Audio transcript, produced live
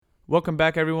Welcome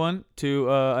back, everyone, to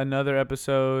another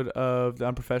episode of the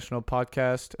Unprofessional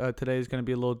Podcast. Today is going to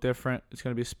be a little different. It's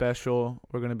going to be special.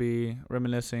 We're going to be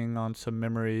reminiscing on some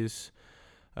memories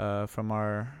from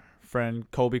our friend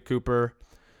Colby Cooper,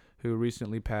 who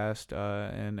recently passed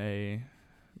in a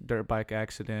dirt bike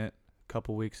accident a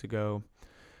couple weeks ago.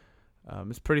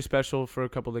 It's pretty special for a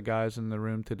couple of the guys in the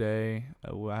room today.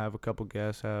 I have a couple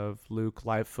guests. I have Luke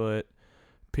Lightfoot,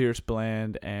 Pierce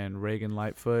Bland, and Reagan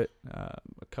Lightfoot. A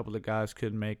couple of guys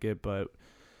couldn't make it, but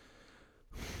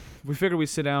we figured we'd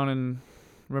sit down and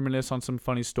reminisce on some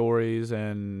funny stories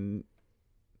and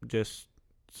just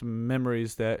some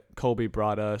memories that Colby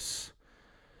brought us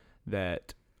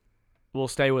that will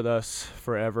stay with us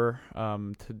forever.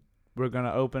 We're going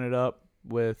to open it up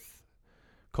with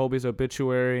Colby's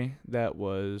obituary that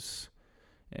was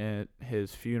at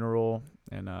his funeral,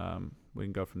 and we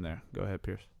can go from there. Go ahead,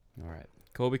 Pierce. All right.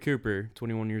 Colby Cooper,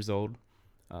 21 years old,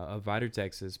 of Vidor,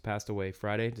 Texas, passed away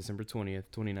Friday, December 20th,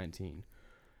 2019.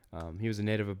 He was a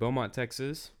native of Beaumont,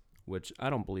 Texas, which I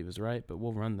don't believe is right, but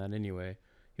we'll run that anyway.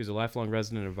 He was a lifelong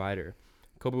resident of Vidor.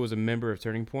 Colby was a member of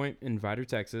Turning Point in Vidor,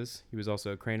 Texas. He was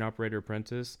also a crane operator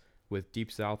apprentice with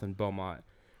Deep South in Beaumont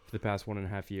for the past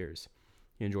 1.5 years.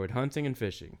 He enjoyed hunting and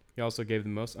fishing. He also gave the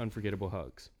most unforgettable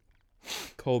hugs.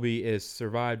 Colby is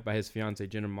survived by his fiancée,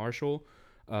 Jenna Marshall,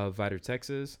 of Vidor,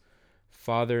 Texas,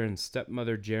 father and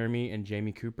stepmother Jeremy and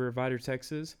Jamie Cooper of Vidor,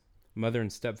 Texas, mother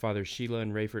and stepfather Sheila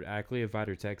and Rayford Ackley of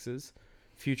Vidor, Texas,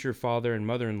 future father and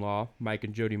mother-in-law Mike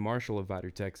and Jody Marshall of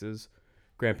Vidor, Texas,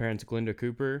 grandparents Glenda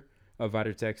Cooper of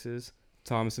Vidor, Texas,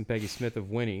 Thomas and Peggy Smith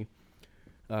of Winnie,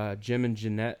 Jim and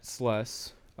Jeanette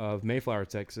Sluss of Mayflower,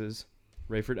 Texas,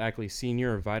 Rayford Ackley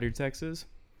Sr. of Vidor, Texas,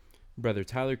 brother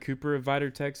Tyler Cooper of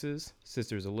Vidor, Texas,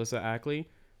 sisters Alyssa Ackley,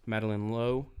 Madeline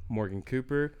Lowe, Morgan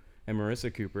Cooper, and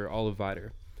Marissa Cooper, all of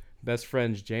Vidor. Best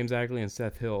friends James Ackley and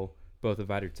Seth Hill, both of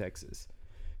Vidor, Texas.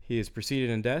 He is preceded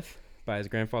in death by his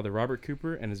grandfather Robert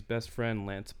Cooper and his best friend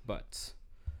Lance Butts.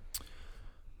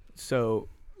 So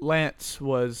Lance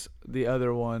was the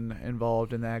other one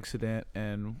involved in the accident,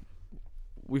 and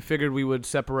we figured we would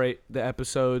separate the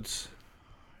episodes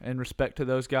in respect to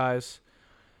those guys.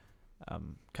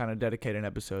 Kind of dedicate an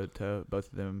episode to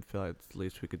both of them. Feel like it's the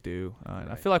least we could do.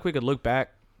 And I feel like we could look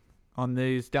back on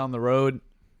these down the road,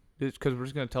 because we're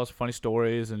just going to tell some funny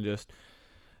stories and just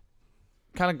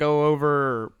kind of go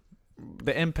over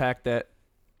the impact that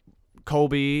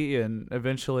Colby and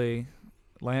eventually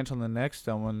Lance on the next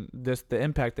one, the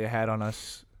impact they had on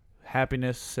us,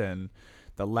 happiness and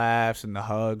the laughs and the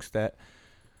hugs that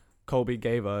Colby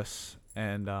gave us.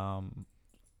 And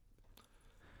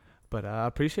but I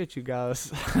appreciate you guys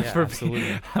for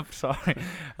absolutely. I'm sorry.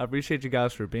 I appreciate you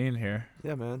guys for being here.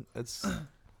 Yeah, man. It's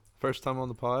first time on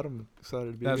the pod. I'm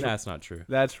excited to be That's here. That's not true.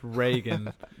 That's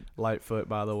Reagan Lightfoot,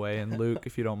 by the way, and Luke,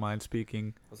 if you don't mind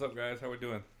speaking. What's up, guys? How we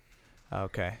doing?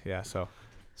 Okay, yeah, so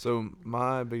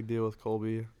My big deal with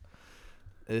Colby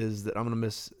is that I'm going to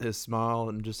miss his smile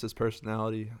and just his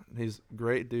personality. He's a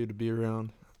great dude to be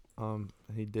around.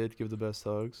 He did give the best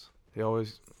hugs. He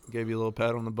always gave you a little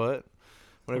pat on the butt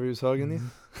whenever he was hugging you.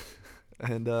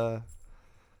 And,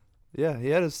 yeah, he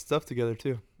had his stuff together,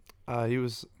 too.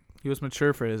 He was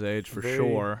mature for his age, for very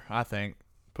sure, I think.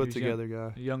 put He's together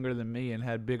guy. Younger than me and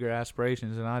had bigger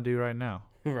aspirations than I do right now.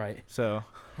 Right. So,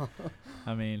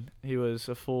 I mean, he was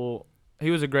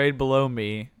a grade below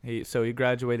me. He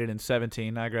graduated in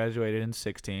 17. I graduated in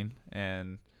 16.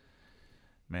 And,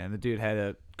 man, the dude had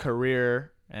a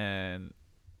career and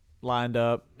lined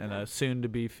up and a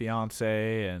soon-to-be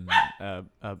fiance and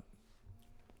a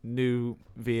new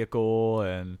vehicle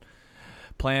and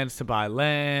plans to buy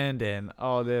land and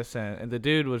all this. And the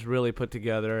dude was really put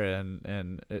together,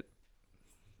 and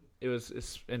it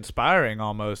was inspiring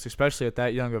almost, especially at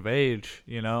that young of age,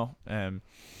 you know. And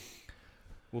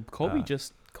Well,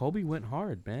 Colby went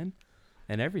hard, man,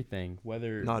 and everything.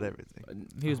 Whether Not everything.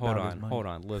 he was hold about his on, money. hold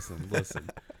on, listen.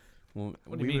 When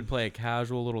What do you we mean? would play a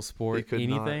casual little sport, could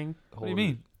not anything. What do you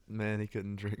mean? Man, he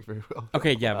couldn't drink very well.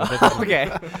 Okay, yeah, but that's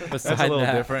Okay, Besides that's a little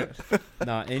that, different.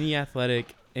 No, any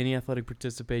athletic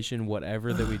participation,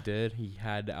 whatever that we did, he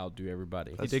had to outdo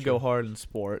everybody. He That's did true. go hard in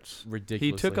sports. Ridiculously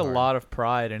He took a hard. lot of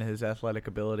pride in his athletic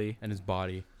ability And his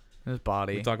body. and his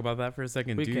body. We talk about that for a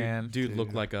second. We can. Dude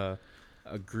looked Dude. like a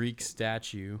Greek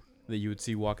statue that you would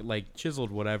see walking, like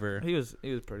chiseled, whatever. He was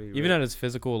pretty. Even ripped. at his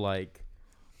physical, like,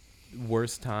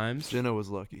 worst times. Jenna was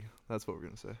lucky. That's what we're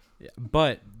going to say. Yeah.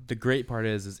 But the great part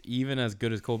is even as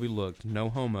good as Colby looked, no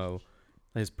homo,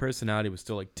 his personality was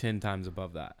still like 10 times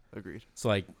above that. Agreed. So,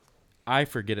 like, I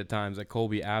forget at times that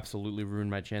Colby absolutely ruined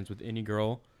my chance with any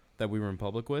girl that we were in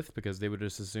public with because they would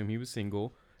just assume he was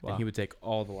single Wow. and he would take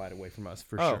all the light away from us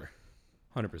for Oh. sure.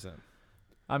 100%.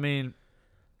 I mean,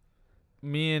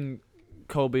 me and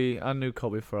Colby, I knew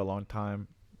Colby for a long time.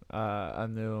 I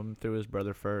knew him through his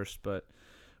brother first, but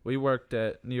we worked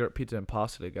at New York Pizza and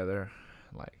Pasta together,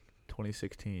 like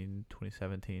 2016,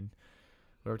 2017.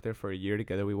 We worked there for a year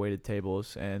together. We waited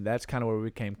tables, and that's kind of where we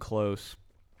became close.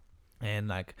 And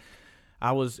like,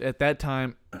 I was at that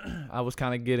time, I was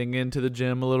kind of getting into the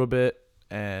gym a little bit,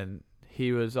 and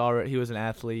he was an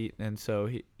athlete, and so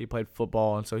he played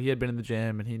football, and so he had been in the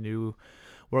gym, and he knew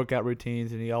workout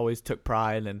routines, and he always took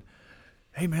pride. And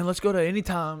hey man, let's go to any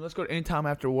time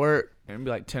after work. And it'd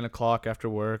be like 10 o'clock after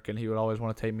work, and he would always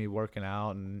want to take me working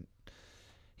out, and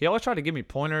he always tried to give me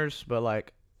pointers, but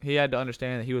like he had to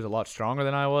understand that he was a lot stronger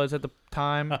than I was at the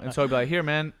time. And so he'd be like, here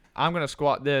man, I'm going to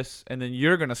squat this, and then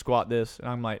you're going to squat this. And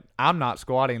I'm like, I'm not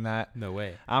squatting that. No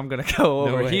way. I'm going to go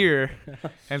No over way. here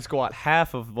and squat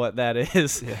half of what that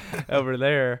is over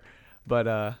there. But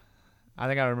I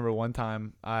think I remember one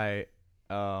time I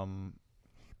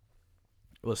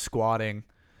was squatting,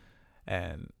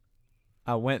 and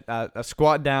I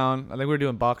squat down. I think we were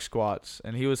doing box squats,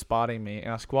 and he was spotting me,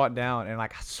 and I squat down, and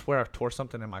like I swear I tore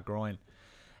something in my groin,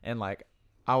 and like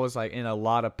I was like in a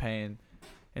lot of pain,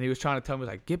 and he was trying to tell me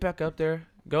like, get back up there,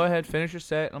 go ahead, finish your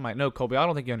set. And I'm like, no, Colby, I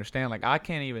don't think you understand. Like I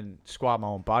can't even squat my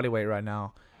own body weight right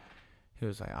now. He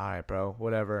was like, all right, bro,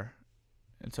 whatever.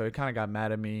 And so he kind of got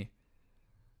mad at me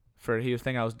he was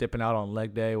thinking I was dipping out on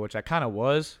leg day, which I kind of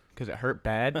was because it hurt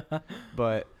bad,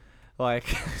 but like.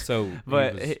 So,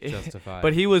 But he was justified.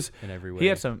 But he was in every way. he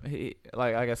had some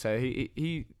like I said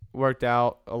he worked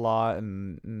out a lot,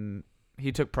 and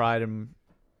he took pride in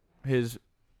his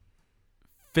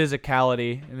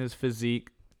physicality and his physique,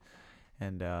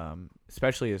 and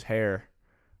especially his hair.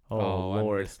 Oh I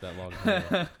Lord, missed that long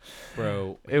hair.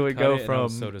 Bro. It would cut go it and I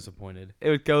was from- so disappointed. it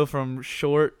would go from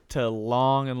short to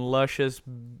long and luscious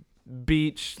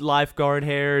beach lifeguard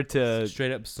hair to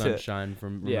Straight up sunshine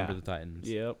from yeah. Remember the Titans.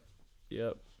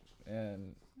 Yep,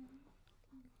 and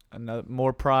another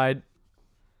more pride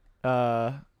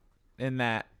in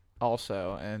that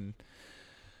also. And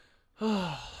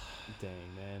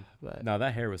Dang, man. but, No,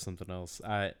 that hair was something else.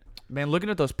 man, looking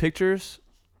at those pictures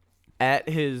at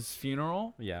his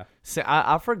funeral, Yeah.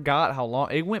 I forgot how long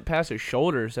it went past his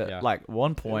shoulders at Yeah. like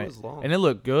one It point, was long. and it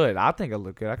looked good. I think it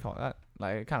looked good. I call that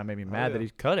like it kind of made me mad yeah. that he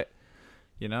cut it,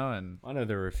 and I know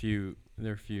there were a few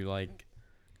like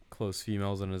close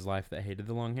females in his life that hated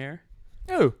the long hair.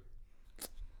 oh,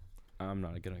 I'm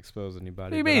not gonna expose anybody.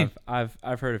 What do you but mean?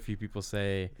 I've heard a few people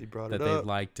say He brought that it they up.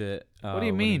 liked it. What do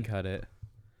you when he mean? cut it.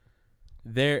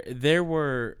 There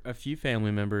were a few family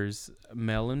members,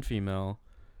 male and female,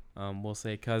 we'll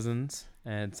say cousins,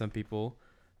 and some people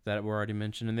that were already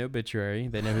mentioned in the obituary.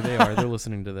 They know who they are. They're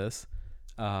listening to this.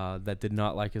 That did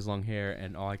not like his long hair,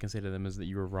 and all I can say to them is that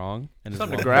you were wrong. And his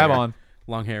something to long grab hair- on.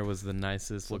 Long hair was the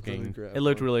nicest Something to looking. grab It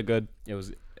looked on. really good. It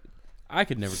was. I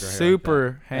could never grow hair. Super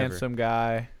like that, ever. handsome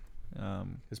guy.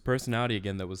 His personality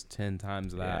again, that was 10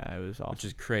 times that, Yeah, it was awesome. which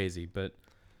is crazy. But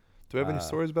Do we have any Uh,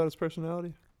 stories about his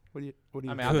personality? What do you?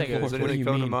 I mean, I think it was- Does what do anything you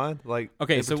come to mean? mind? Like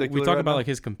okay, in so we particular talk right about now? like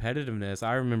his competitiveness.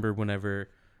 I remember whenever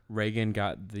Reagan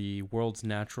got the world's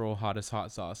natural hottest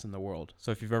hot sauce in the world.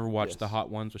 So if you've ever watched The Yes. Hot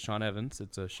Ones with Sean Evans,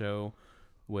 it's a show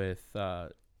with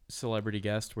celebrity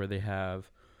guests where they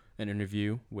have an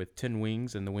interview with 10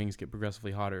 wings, and the wings get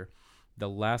progressively hotter. The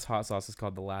last hot sauce is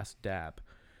called The Last Dab.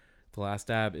 The Last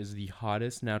Dab is the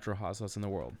hottest natural hot sauce in the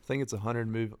world. I think it's 100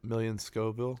 million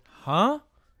Scoville. Huh?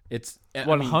 It's I mean,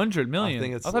 100 million. I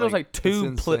think it's thought it was like like- it's 2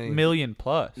 insane. million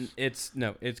plus. It's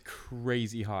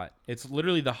crazy hot. It's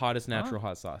literally the hottest natural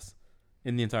hot sauce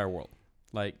in the entire world.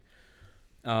 Like,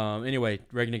 anyway,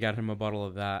 Reagan got him a bottle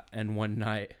of that, and one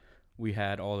night we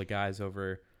had all the guys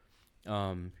over,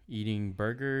 eating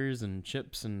burgers and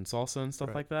chips and salsa and stuff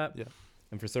Right. like that. Yeah.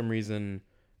 And for some reason,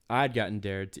 I'd gotten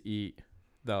dared to eat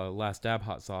the Last Dab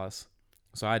hot sauce,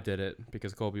 so I did it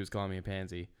because Colby was calling me a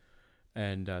pansy,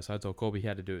 and so I told Colby he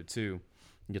had to do it too.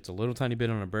 He gets a little tiny bit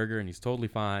on a burger, and he's totally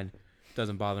fine.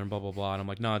 Doesn't bother him, blah, blah, blah. And I'm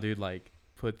like, nah, dude, like,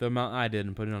 put the amount I did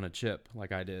and put it on a chip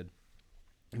like I did.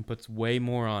 And puts way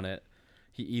more on it.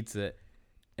 He eats it.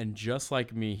 And just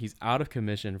like me, he's out of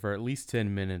commission for at least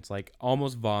 10 minutes, like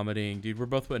almost vomiting. Dude, we're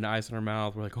both putting ice in our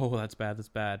mouth. We're like, oh, that's bad, that's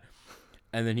bad.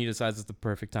 And then he decides it's the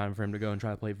perfect time for him to go and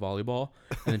try to play volleyball,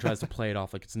 and then tries to play it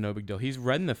off like it's no big deal. He's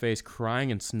red in the face,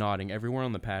 crying and snotting everywhere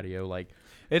on the patio, like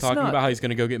It's talking not, about how he's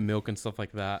going to go get milk and stuff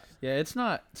like that. yeah, it's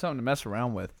not something to mess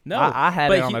around with. No, I had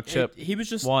but it on a chip He was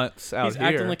just once out he's here.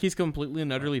 acting like he's completely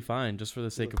and utterly fine just for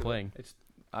the sake of Look it up. playing.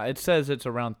 It says it's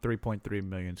around 3.3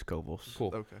 million Scovilles,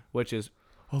 Cool. Okay. which is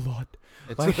a lot.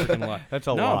 It's a freaking lot. That's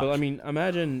a No, lot. but I mean,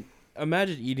 imagine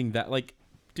eating that. Like,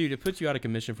 dude, it puts you out of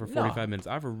commission for 45 minutes.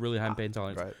 I have a really high pain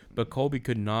tolerance, Right. but Colby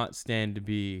could not stand to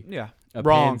be a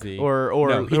wrong pansy. or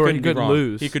No, he couldn't be wrong.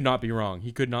 lose. He could not be wrong.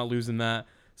 He could not lose in that.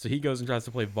 So he goes and tries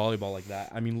to play volleyball like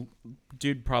that. I mean,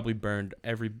 dude probably burned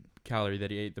every calorie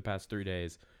that he ate the past 3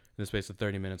 days in the space of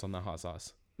 30 minutes on that hot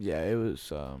sauce. Yeah, it was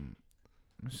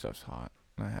this stuff's hot.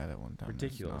 I had it one time.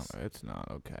 Ridiculous. It's not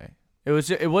okay. It was.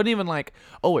 It wasn't even like,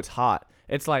 oh, it's hot.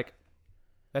 It's like,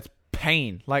 that's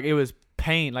pain. Like it was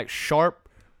pain, like sharp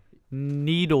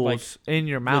needles in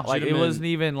your mouth. Like it legitimate- wasn't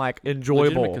even like Legitimate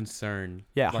enjoyable. concern.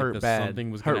 Yeah, it like hurt that bad.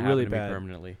 Something was Hurt going to really happen to bad. me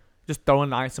permanently. Just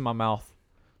throwing ice in my mouth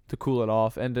to cool it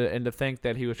off, and to think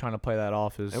that he was trying to play that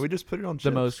off is And we just put it on the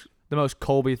chips. most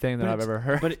Colby thing that But I've it's- ever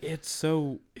heard.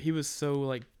 But he was so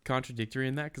like contradictory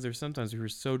in that because there's sometimes we were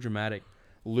so dramatic.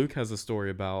 Luke has a story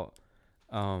about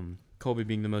Colby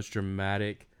being the most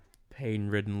dramatic,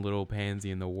 pain-ridden little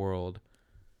pansy in the world.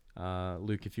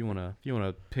 Luke, if you wanna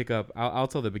pick up, I'll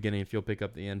tell the beginning if you'll pick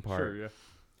up the end part. Sure,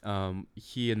 yeah.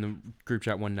 He in the group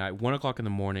chat one night, 1:00 in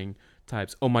the morning,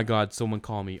 types, "Oh my God, someone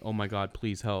call me! Oh my God,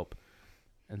 please help!"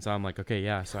 And so I'm like, okay,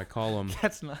 yeah. So I call him.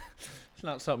 That's not. It's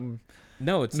not something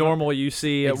No, it's normal you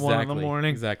see at 1 in the morning.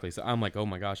 Exactly. So I'm like, oh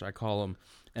my gosh, I call him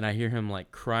and I hear him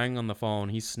like crying on the phone.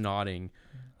 He's snotting.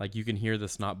 Like you can hear the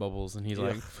snot bubbles and he's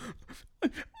like,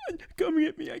 come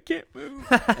get me. I can't move.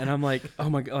 And I'm like, oh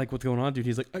my God, like what's going on, dude?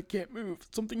 He's like, I can't move.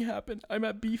 Something happened. I'm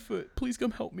at B-foot. Please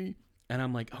come help me. And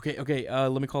I'm like, okay.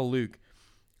 Let me call Luke.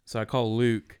 So I call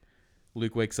Luke.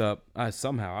 Luke wakes up.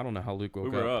 Somehow, I don't know how Luke woke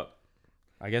We were up.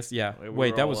 I guess, yeah. We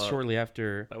Wait, were that all was up. shortly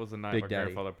after. That was the night Big my Daddy.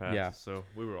 grandfather passed. Yeah. So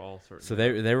we were all certain. So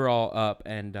they were all up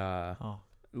and Oh.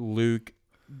 Luke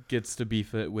gets to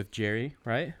B-foot with Jerry,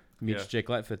 right? Meets Yeah. Jake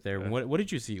Lightfoot there. Yeah. What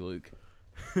did you see, Luke?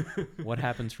 What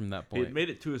happens from that He point? had made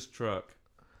it to his truck,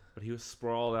 but he was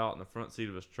sprawled out in the front seat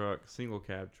of his truck, single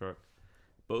cab truck.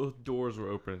 Both doors were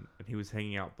open, and he was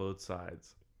hanging out both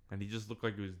sides. And he just looked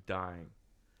like he was dying.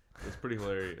 It was pretty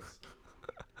hilarious.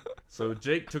 So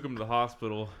Jake took him to the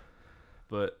hospital,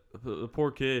 but the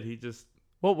poor kid, he just...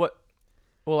 Well,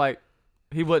 like,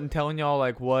 he wasn't telling y'all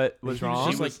like what was He was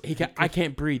wrong. just He's like, I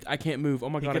can't breathe. I can't move. Oh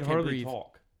my he God, I could can't hardly breathe.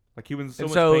 talk. Like he was in so And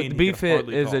much so pain, the he B could Fit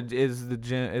hardly is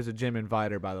talk. a gym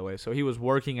inviter, by the way. So he was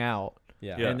working out,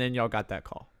 Yeah. Yeah. and then y'all got that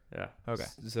call. Yeah. Okay.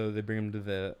 So they bring him to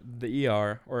the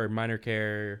ER or minor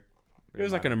care. It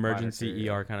was like an Minor emergency care,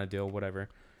 yeah. ER kind of deal, whatever.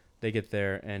 They get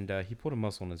there and he pulled a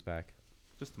muscle in his back.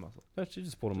 Just a muscle. She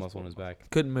just pulled a muscle in his back.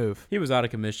 Couldn't move. He was out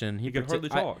of commission. He could hardly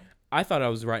talk. I thought I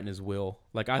was writing his will.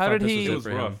 Like I How thought did this he- was It it was for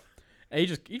rough. him.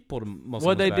 And he pulled a muscle.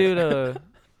 What'd in they his back. do to?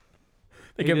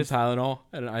 They he gave him just- Tylenol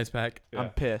and an ice pack. Yeah. I'm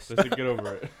pissed. Just to get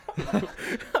over it.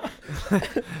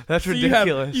 That's So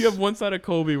ridiculous. You have one side of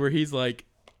Colby where he's like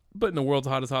putting the world's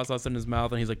hottest hot sauce in his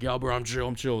mouth, and he's like, "Yeah, bro, I'm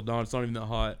chill. No, it's not even that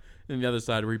hot." And the other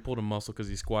side where he pulled a muscle because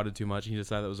he squatted too much, and he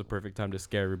decided that was a perfect time to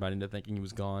scare everybody into thinking he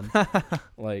was gone.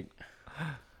 Like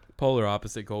polar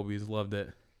opposite. Colby's loved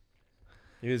it.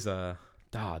 He was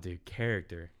dude,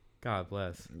 character. God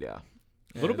bless. yeah.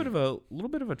 A little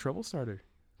bit of a trouble starter.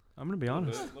 I'm gonna be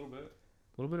honest. A little bit.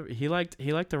 A little bit. He liked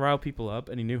to rile people up,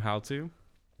 and he knew how to,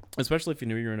 especially if you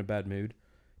knew you were in a bad mood.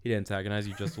 He'd antagonize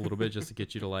you just a little bit, just to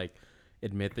get you to like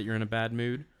admit that you're in a bad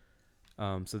mood.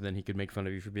 So then he could make fun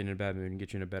of you for being in a bad mood and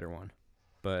get you in a better one.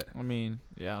 But I mean,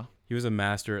 yeah. he was a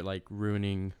master at like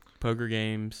ruining poker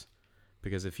games,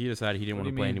 because if he decided he didn't What want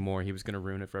do to you play mean? anymore, he was gonna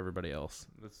ruin it for everybody else.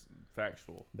 That's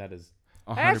factual. That is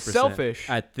 100%. That's selfish.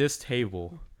 At this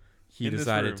table, he In this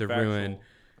decided to room, ruin.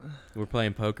 factual. We're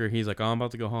playing poker. He's like, "Oh, I'm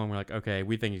about to go home." We're like, "Okay."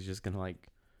 We think he's just gonna like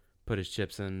put his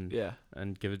chips in Yeah.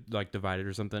 and give it like divided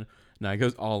or something. No, he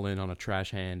goes all in on a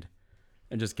trash hand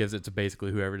and just gives it to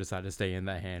basically whoever decided to stay in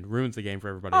that hand. Ruins the game for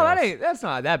everybody Oh, else. that's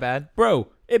not that bad. Bro,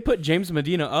 it put James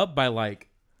Medina up by like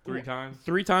 3 times.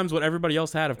 3 times what everybody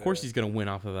else had. Of course Yeah. he's gonna win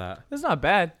off of that. That's not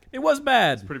bad. It was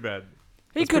bad. It's pretty bad.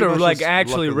 He That's could pretty have much like just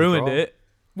actually luck of the ruined draw. it.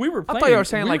 We were I playing. thought you were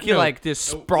saying like he like just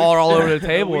sprawled all over the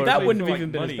table. or that something. wouldn't have for,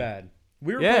 even like, been as money. bad.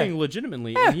 We were Yeah. playing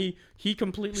legitimately, Yeah. and he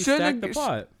completely Shouldn't stacked the have-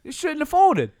 pot. You shouldn't have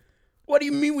folded. What do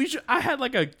you mean we should? I had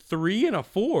like a 3 and a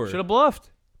 4. Should have bluffed.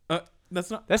 That's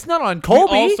not. That's not on We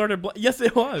Colby. all started. Yes,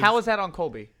 it was. How is that on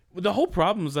Colby? The whole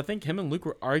problem is I think him and Luke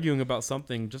were arguing about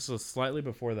something just slightly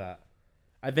before that.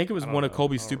 I think it was I don't one of know.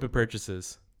 Colby's I don't stupid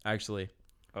purchases, actually.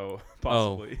 Oh,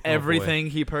 possibly. boy. Everything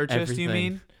he purchased, you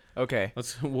Everything. mean? Okay.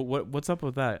 What's up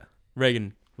with that?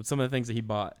 Reagan, what's some of the things that he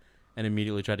bought and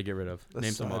immediately tried to get rid of? The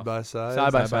Name some side off. by side.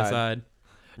 Side by Side by side. side.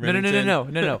 No.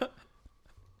 Remington.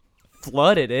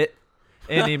 Flooded it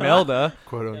in Imelda.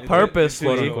 Quote unquote.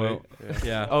 Purposely. Quote unquote.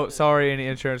 Yeah. Oh, sorry, any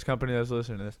insurance company that's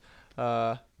listening to this. We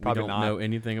Probably don't not. know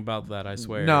anything about that, I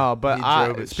swear. No, but He I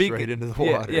drove it speaking straight into the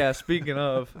yeah, water. yeah. Speaking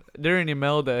of, during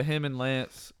Imelda, him and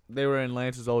Lance, they were in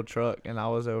Lance's old truck, and I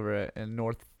was over at in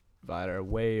North Vidor,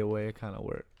 way away, kind of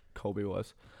where Colby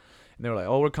was. And they were like,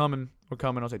 "Oh, we're coming." I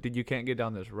was like, "Dude, you can't get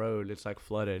down this road. It's like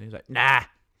flooded." He's like, "Nah,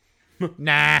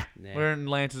 nah. We're in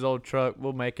Lance's old truck.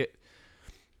 We'll make it."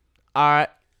 All right.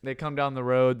 They come down the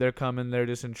road. They're coming. They're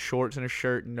just in shorts and a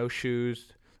shirt and no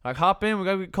shoes. Like, hop in. We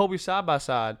gotta get Colby side by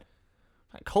side.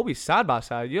 Like, Colby side by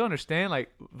side. You understand?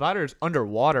 Like, Vidor's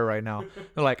underwater right now.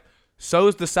 They're like,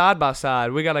 so's the side by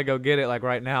side. We gotta go get it like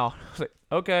right now. I was like,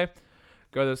 okay.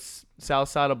 Go to the south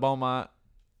side of Beaumont,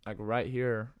 like right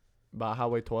here by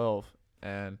Highway 12,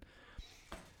 and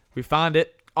we find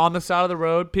it on the side of the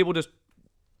road. People just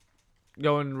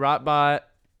going right by it,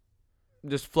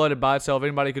 just flooded by itself.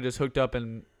 Anybody could just hooked up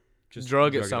and Just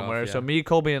drug it off, somewhere. yeah. So me,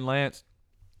 Colby, and Lance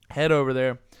head over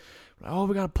there. Oh,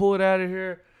 we gotta pull it out of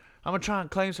here. I'm gonna try and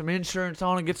claim some insurance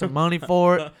on it, get some money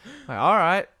for it. Like, all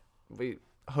right, we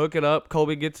hook it up.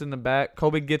 Colby gets in the back.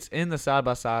 Colby gets in the side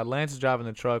by side. Lance is driving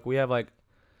the truck. We have like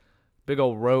big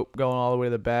old rope going all the way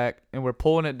to the back, and we're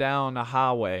pulling it down a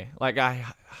highway, like a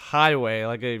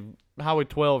Highway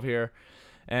 12 here.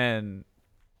 And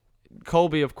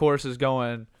Colby, of course, is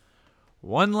going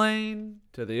one lane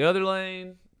to the other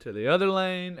lane to the other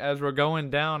lane as we're going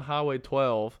down Highway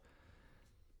 12.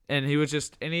 And he was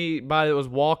just anybody that was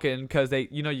walking, because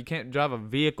you can't drive a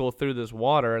vehicle through this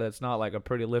water that's not like a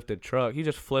pretty lifted truck. He's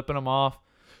just flipping them off,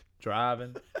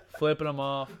 driving, flipping them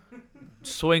off,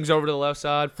 swings over to the left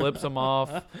side, flips them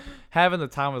off, having the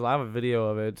time of his life. I have a video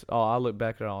of it. Oh, I look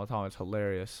back at it all the time. It's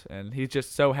hilarious. And he's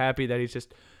just so happy that he's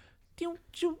just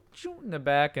in the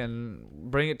back and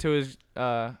bring it to his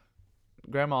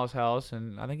grandma's house.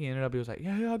 And I think he was like,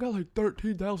 yeah, I got like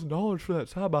 $13,000 for that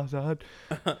side by side.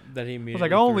 That he I was immediately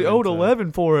like, I only threw owed into-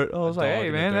 11 for it. I was a like, dog hey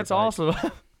and a man, dirt that's bike.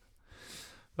 awesome.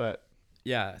 But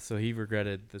Yeah, so he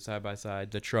regretted the side by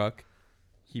side, the truck.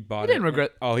 He bought he didn't it.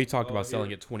 regret. Oh, he talked Oh, about he-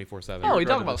 selling it 24/7. Oh, he regretted talking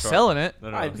the about truck. selling it. No,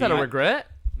 I- Is that a I- regret?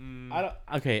 I don't,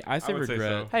 okay, I say would say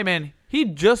regret. so. Hey man, he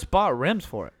just bought rims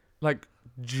for it. Like,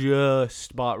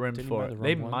 just bought rims Didn't he for buy the it.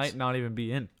 They wrong might ones? not even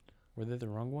be in. Were they the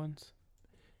wrong ones?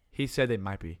 He said they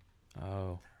might be.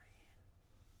 Oh.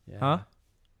 Yeah. Huh?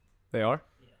 They are?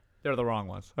 They're the wrong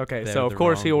ones. Okay, They're so of the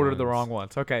course he wrong ordered the ones. wrong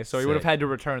ones. Okay, so he would have Sick. had to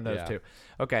return those Yeah. two.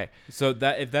 Okay. So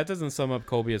that if that doesn't sum up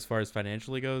Colby as far as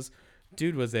financially goes,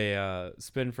 dude was a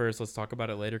spin first, let's talk about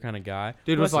it later kind of guy.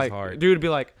 Dude Bless was his like, heart. dude would be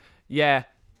like, yeah,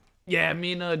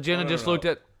 me and Jenna No, just no. looked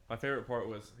at. My favorite part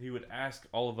was he would ask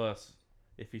all of us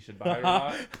if he should buy it or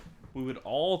not. We would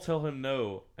all tell him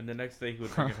no, and the next day he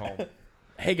would bring it home.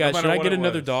 Hey guys, no should matter I what get it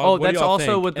another was. dog? Oh, What do that's y'all also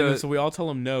think? with And then the- so we all tell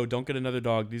him no, don't get another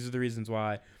dog. These are the reasons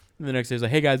why. And the next day he's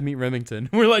like, hey guys, meet Remington.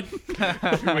 We're like, Weeks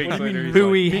later, he's Who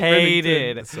like, he "Meet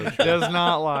hated, Remington." does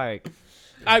not like.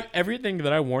 Everything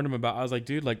that I warned him about, I was like,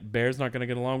 dude, like Bear's not gonna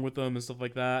get along with them and stuff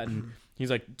like that. And he's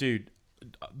like, dude,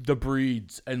 the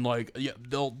breeds and like, yeah,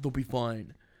 they'll be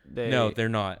fine. No, they're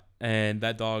not. And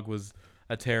that dog was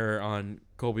a terror on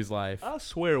Colby's life. I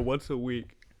swear, once a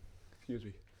week. Excuse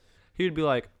me. He'd be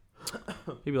like,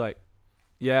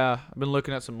 yeah, I've been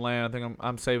looking at some land. I think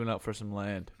I'm saving up for some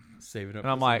land. Saving up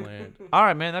And I'm for some like, land. all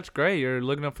right, man, that's great. You're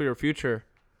looking up for your future.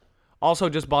 Also,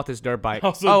 just bought this dirt bike.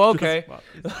 Also Oh, just okay.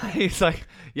 He's like,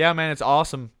 yeah, man, it's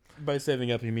awesome. By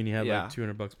saving up, you mean he had Yeah. like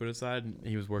 $200 put aside and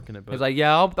he was working it. But He's like,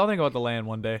 yeah, I'll think about the land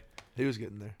one day. He was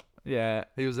getting there. Yeah.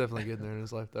 He was definitely getting there in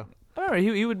his life, though. All right,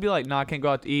 he would be like, nah, I can't go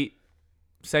out to eat.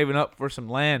 Saving up for some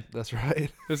land. That's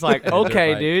right. It's like, And a dirt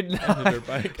okay, bike. dude. And a dirt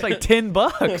bike. It's like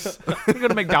 $10. We go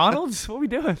to McDonald's. What are we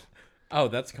doing? Oh,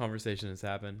 that's a conversation that's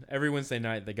happened. Every Wednesday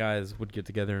night, the guys would get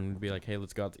together and be like, hey,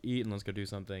 let's go out to eat and let's go do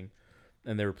something.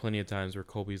 And there were plenty of times where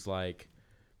Colby's like,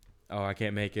 oh, I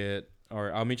can't make it.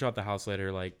 Or I'll meet you at the house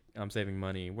later. Like, I'm saving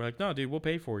money. We're like, no, dude, we'll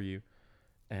pay for you.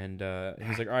 And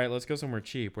he's like, all right, let's go somewhere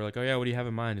cheap. We're like, oh, yeah, what do you have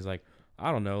in mind? He's like,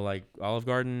 I don't know, like Olive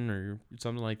Garden or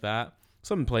something like that.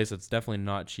 Some place that's definitely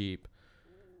not cheap.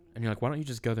 And you're like, why don't you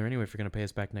just go there anyway if you're going to pay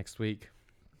us back next week?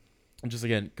 And just,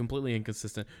 again, completely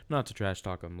inconsistent. Not to trash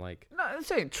talk him. Like, No,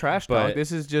 this ain't trash But- talk.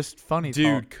 This is just funny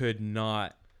dude talk. could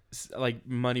not, like,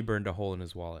 money burned a hole in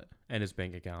his wallet and his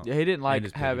bank account. Yeah, he didn't like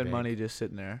his piggy having bank. money just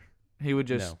sitting there. He would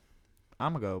just, No.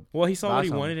 I'm going to go. Well, he saw buy what he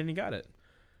something. wanted and he got it.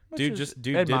 Which Dude is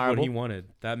did what he admirable. wanted.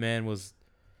 That man was,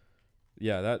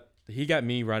 he got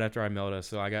me right after Imelda,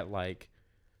 so I got, like,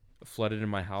 flooded in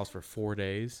my house for 4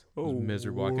 days. It was Oh,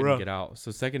 miserable. I couldn't rough. get out.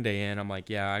 So second day in, I'm like,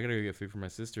 yeah, I gotta go get food for my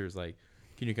sisters. Like,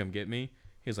 can you come get me?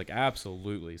 He was like,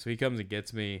 absolutely. So he comes and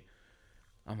gets me.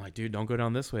 I'm like, dude, don't go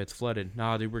down this way. It's flooded.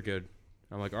 Nah, dude, we're good.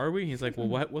 I'm like, are we? He's like, well,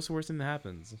 what's the worst thing that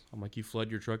happens? I'm like, you flood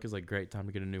your truck. Is like, great, time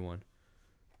to get a new one.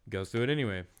 Goes through it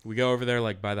anyway. We go over there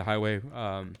like by the highway,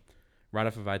 right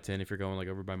off of I-10. If you're going like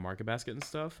over by Market Basket and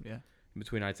stuff, Yeah.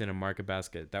 between I-10 and Market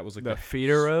Basket, that was like The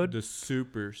feeder road? the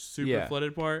super Yeah.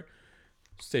 flooded part.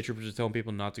 State troopers just telling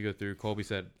people not to go through. Colby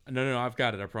said, "No, I've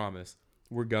got it. I promise."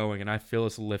 We're going, and I feel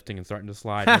us lifting and starting to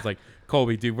slide. I was like,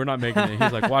 "Colby, dude, we're not making it."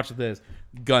 He's like, "Watch this,"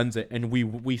 guns it, and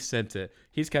we sent it.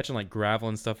 He's catching like gravel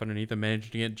and stuff underneath and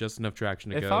managing to get just enough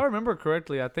traction to If go. I remember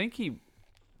correctly, I think he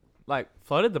like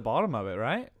flooded the bottom of it,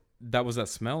 right? That was that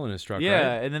smell in his truck,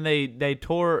 Yeah, right? and then they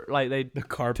tore like they The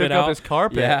carpet took out. up his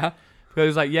carpet. Yeah. Because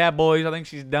he's like, "Yeah, boys, I think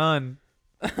she's done."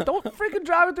 Don't freaking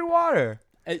drive it through water.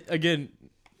 Again,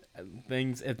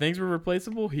 if things were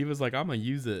replaceable, he was like, "I'm gonna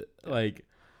use it." Like,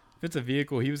 if it's a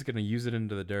vehicle, he was gonna use it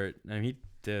into the dirt, and he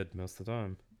did most of the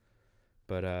time.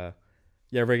 But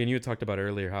yeah, Reagan, you had talked about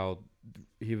earlier how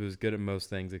he was good at most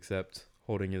things except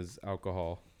holding his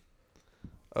alcohol.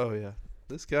 Oh yeah,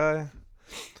 this guy.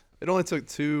 It only took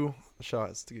 2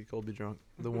 shots to get Colby drunk.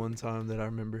 The one time that I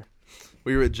remember,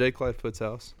 we were at Jake Lightfoot's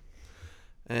house,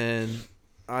 and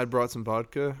I brought some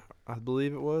vodka. I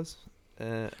believe it was.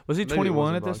 Was he Maybe it 21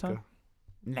 wasn't at this vodka. time?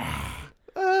 Nah.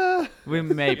 Uh,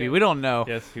 We don't know.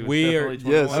 Yes, he was We are-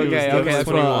 definitely yes, 21. he was Okay, definitely that's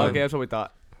what 21. that's what we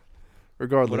thought.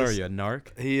 regardless, What are you, a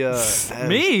narc? He has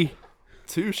Me?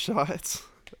 2 shots,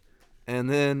 and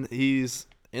then he's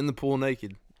in the pool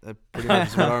naked. That pretty much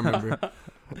is what I remember.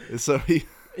 So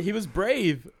He was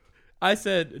brave. I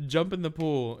said, "Jump in the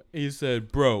pool." He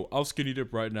said, "Bro, I'll skinny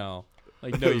dip right now."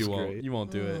 Like, no, That was you won't. great. You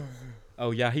won't do it.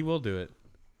 Oh yeah, he will do it.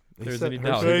 There's said any her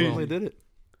doubt. she He definitely will. did it.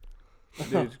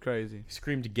 Dude's crazy. He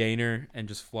screamed "Gainer" and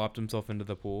just flopped himself into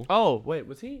the pool. Oh, wait,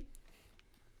 was he?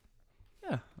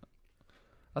 Yeah.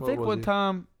 I What think was one he?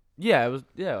 time, yeah, it was,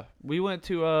 yeah. We went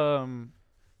to,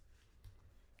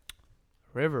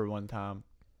 River one time.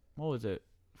 What was it?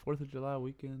 4th of July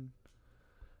weekend?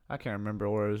 I can't remember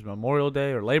where it was, Memorial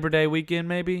Day or Labor Day weekend,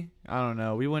 maybe? I don't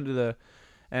know. We went to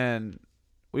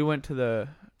the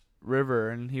river,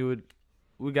 and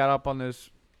we got up on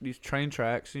these train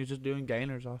tracks, and he was just doing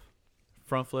gainers off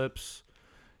front flips,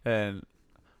 and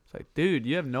it's like, dude,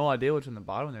 you have no idea what's in the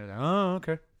bottom there. Like, oh,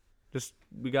 okay. Just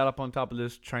we got up on top of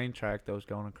this train track that was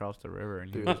going across the river, and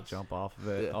he Dude. would just jump off of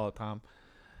it Yeah. all the time.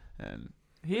 And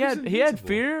he He was had invincible.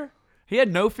 fear. He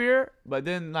had no fear, but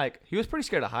then like he was pretty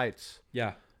scared of heights.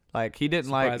 Yeah. Like he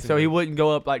didn't like, so Surprisingly. he wouldn't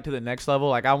go up like to the next level.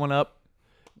 Like I went up,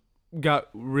 got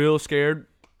real scared,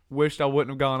 wished I wouldn't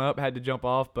have gone up, had to jump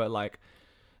off, but like,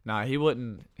 nah, he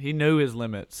wouldn't. He knew his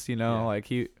limits, you know, Yeah. like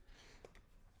he.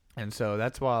 And so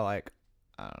that's why, like,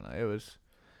 I don't know,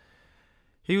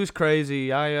 he was crazy.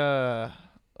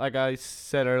 Like I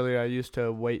said earlier, I used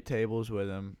to wait tables with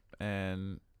him,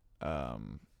 and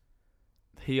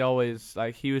he always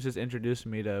he was just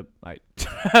introducing me to like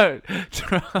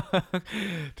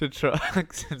to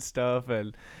trucks and stuff,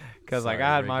 and because like Sorry,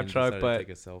 I had my Reagan truck, decided but to take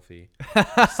a selfie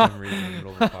for some reason in the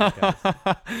middle of the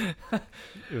podcast.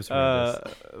 It was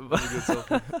horrendous.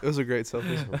 It was a great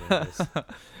selfie. Hilarious.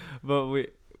 but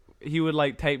he would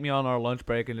like take me on our lunch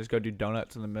break and just go do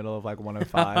donuts in the middle of like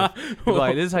 105. He'd be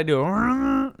like, "This is how you do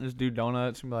it." Just do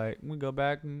donuts and be like, "We go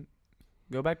back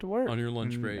to work On your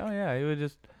lunch And, break. Oh yeah, he would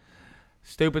just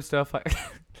stupid stuff like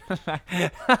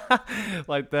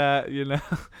like that, you know.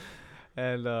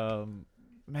 And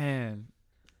man,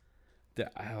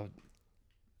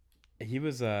 He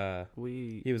was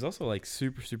also like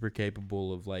super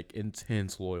capable of like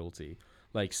intense loyalty,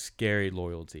 like scary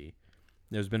loyalty.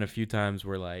 There's been a few times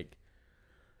where like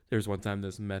there's one time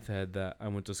this meth head that I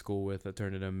went to school with that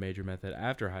turned into a major meth head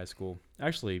after high school.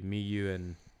 Actually, me, you,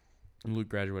 and Luke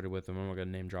graduated with him. I'm not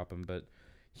gonna name drop him, but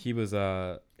he was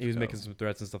making some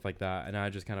threats and stuff like that, and I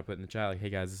just kind of put in the chat like, "Hey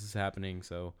guys, this is happening,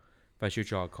 so if I shoot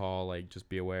y'all a call, like just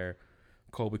be aware."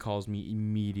 Colby calls me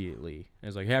immediately and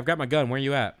he's like, "Hey, I've got my gun. Where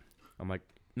you at?" I'm like,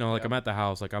 "No, like I'm at the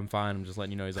house. Like I'm fine. I'm just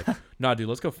letting you know." He's like, "Nah, dude,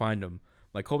 let's go find him."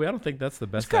 Like, Colby, I don't think that's the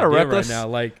best kinda idea reckless. right now.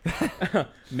 Like,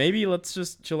 maybe let's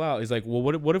just chill out. He's like, "Well,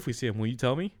 what if we see him? Will you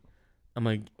tell me?" I'm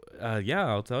like, "Yeah,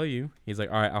 I'll tell you." He's like,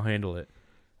 "All right, I'll handle it."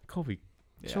 Colby,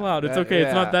 chill out. It's okay.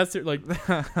 It's not that serious.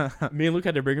 Like, me and Luke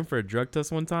had to bring him for a drug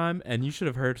test one time, and you should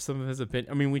have heard some of his opinion.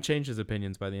 I mean, we changed his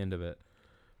opinions by the end of it,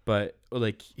 but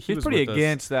like he he's was pretty with us.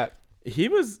 against that He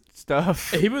was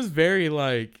stuff. he was very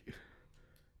like,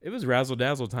 it was razzle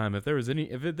dazzle time. If there was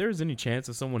any chance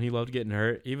of someone he loved getting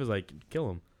hurt, he was like, kill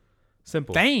him.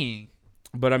 Simple. Dang.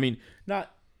 But I mean, it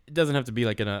doesn't have to be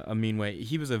like in a mean way.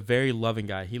 He was a very loving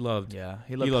guy. He loved Yeah,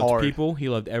 he loved hard. people. He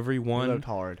loved He everyone. loved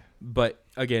hard. But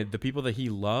again, the people that he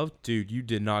loved, dude, you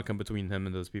did not come between him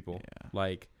and those people. Yeah.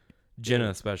 Like Jenna, Yeah.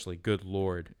 especially. Good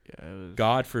Lord. Yeah, it was,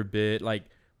 God forbid, like,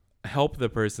 help the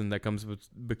person that comes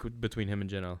between him and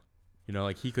Jenna. You know You know,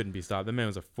 like he couldn't be stopped. That man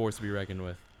was a force to be reckoned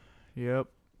with. Yep.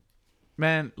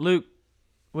 Man, Luke,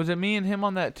 was it me and him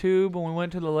on that tube when we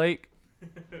went to the lake?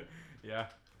 Yeah.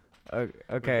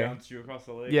 Okay. Bounced you across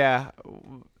the lake. Yeah.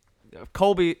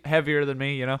 Colby heavier than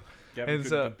me, Gavin and couldn't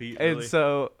so compete, really. and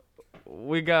so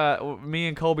we got me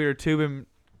and Colby are tubing.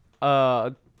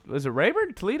 Was it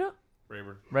Rayburn, Toledo?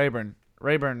 Rayburn,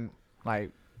 like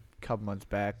a couple months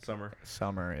back.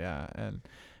 Summer, yeah. And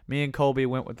me and Colby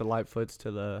went with the Lightfoots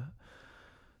to the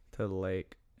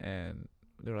lake, and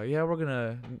they're like, yeah, we're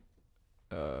gonna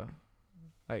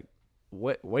like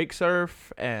wake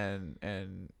surf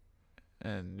and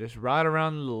just ride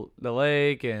around the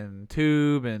lake and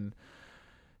tube and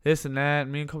this and that.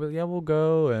 And me and Colby, like, yeah, we'll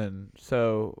go. And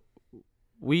so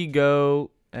we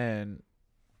go, and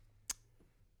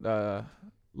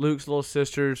Luke's little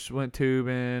sisters went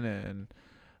tubing, and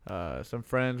some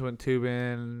friends went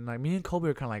tubing. Like me and Colby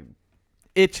are kind of like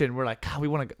itching. We're like, God, we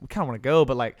kind of want to go,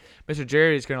 but like Mr.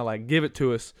 Jerry's gonna like give it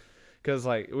to us, cause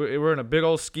like we're in a big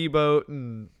old ski boat,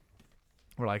 and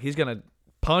we're like, he's gonna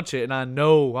punch it, and I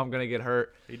know I'm gonna get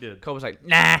hurt. He did. Colby's like,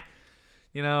 nah,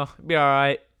 be all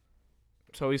right.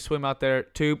 So we swim out there,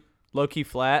 tube, low key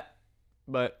flat,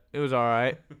 but it was all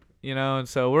right. And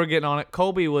so we're getting on it.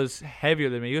 Colby was heavier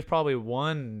than me. He was probably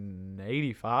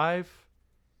 185.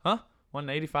 Huh?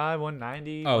 185,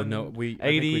 190. Oh, no. I think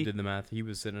 80. we did the math. He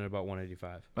was sitting at about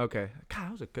 185. Okay. God,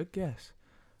 that was a good guess.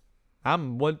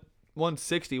 I'm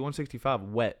 160, 165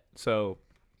 wet. So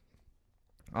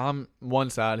I'm one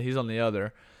side. He's on the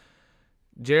other.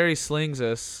 Jerry slings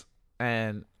us,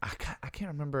 and I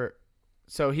can't remember.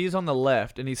 So he's on the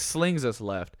left, and he slings us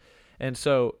left. And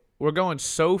so we're going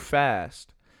so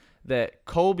fast that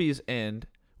Colby's end,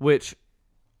 which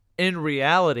in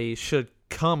reality should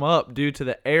come up due to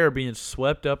the air being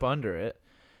swept up under it,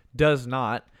 does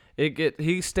not.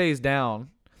 He stays down,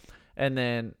 and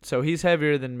then so he's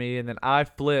heavier than me, and then I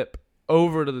flip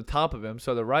over to the top of him.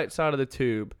 So the right side of the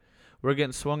tube, we're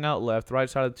getting swung out left. The right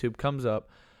side of the tube comes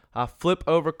up. I flip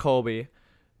over Colby,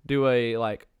 do a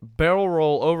like barrel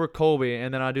roll over Colby,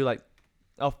 and then I do like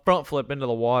a front flip into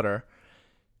the water.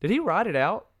 Did he ride it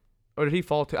out? Or did he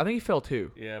fall too? I think he fell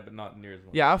too. Yeah, but not near as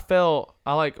much. Yeah, I fell.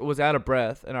 I like was out of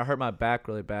breath, and I hurt my back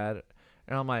really bad.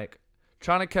 And I'm like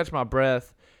trying to catch my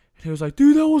breath. And he was like,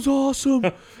 dude, that was awesome.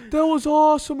 That was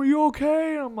awesome. Are you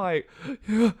okay? And I'm like,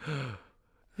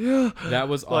 yeah. That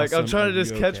was awesome. Like I'm trying to Are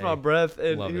just you catch okay? my breath,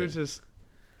 and Love he was it. just.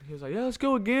 He was like, yeah, let's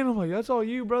go again. I'm like, that's all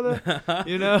you, brother. That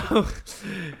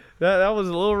was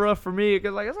a little rough for me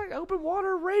because like it's like open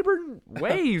water, Rayburn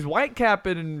waves, white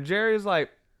capping, and Jerry's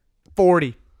like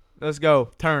 40. Let's go.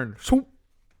 Turn. So,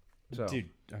 Dude,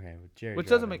 okay. Jerry which driving. it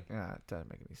doesn't make any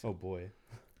sense. Oh, boy.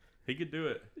 He could do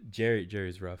it.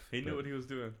 Jerry's rough. He knew but- what he was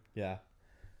doing. Yeah.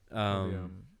 Okay,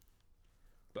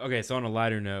 so on a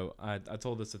lighter note, I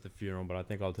told this at the funeral, but I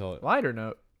think I'll tell it. Lighter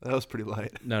note. That was pretty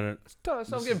light. No. Stop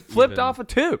This getting is flipped even- off a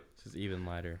tube. This is even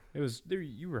lighter. It was there.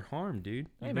 You were harmed, dude.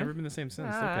 Hey, You've man. never been the same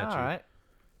since. All Look at you. right.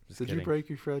 Just Did kidding. you break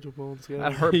your fragile bones?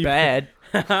 That hurt bad.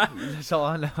 That's all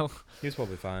I know. He was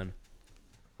probably fine.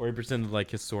 Or he pretended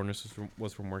like his soreness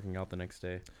was from working out the next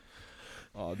day.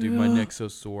 Oh, dude, my neck's so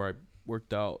sore. I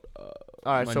worked out. All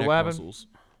right, my so neck what happened? muscles.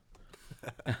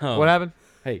 What happened?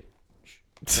 Hey,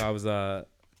 so I was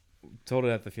told it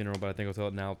at the funeral, but I think I'll tell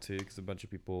it now too because a bunch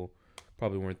of people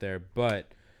probably weren't there.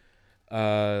 But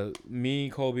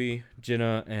me, Colby,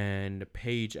 Jenna, and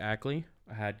Paige Ackley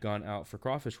had gone out for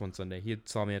crawfish one Sunday. He had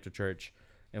saw me after church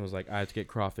and was like, I have to get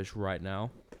crawfish right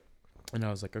now. And I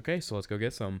was like, okay, so let's go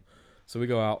get some. So we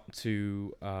go out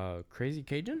to Crazy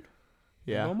Cajun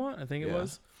in Beaumont, I think it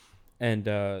was. And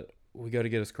we go to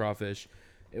get us crawfish.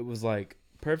 It was like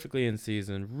perfectly in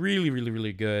season, really, really,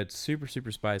 really good, super,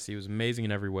 super spicy. It was amazing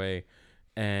in every way.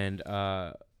 And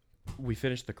we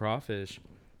finished the crawfish.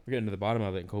 We're getting to the bottom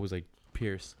of it, and Colby's like,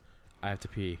 Pierce, I have to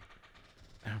pee.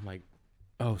 And I'm like,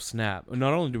 oh, snap.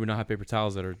 Not only do we not have paper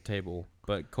towels at our table,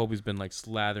 but Colby's been like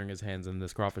slathering his hands in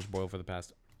this crawfish boil for the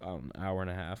past hour and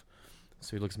a half.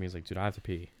 So he looks at me, he's like, dude, I have to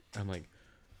pee. I'm like,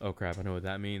 oh, crap, I know what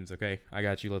that means. Okay, I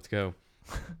got you, let's go.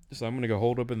 So I'm going to go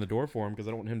hold open the door for him because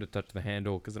I don't want him to touch the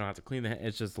handle because I don't have to clean the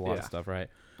It's just a lot of stuff, right?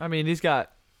 I mean, he's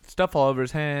got stuff all over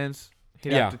his hands.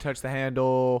 He'd have to touch the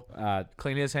handle,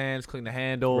 clean his hands, clean the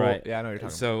handle. Right. Yeah, I know what you're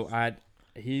talking about.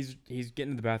 So he's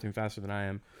getting to the bathroom faster than I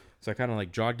am. So I kind of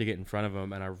like jogged to get in front of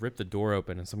him, and I ripped the door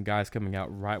open, and some guy's coming out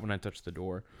right when I touched the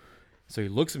door. So he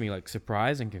looks at me like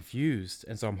surprised and confused,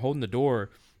 and so I'm holding the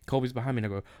door. Colby's behind me,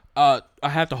 and I go, I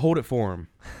have to hold it for him.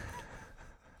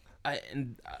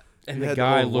 And the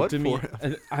guy looked at me.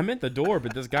 And I meant the door,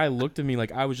 but this guy looked at me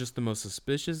like I was just the most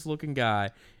suspicious looking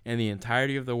guy in the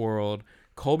entirety of the world.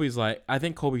 Colby's like, I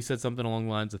think Colby said something along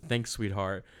the lines of "Thanks,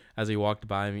 sweetheart," as he walked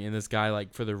by me, and this guy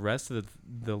like for the rest of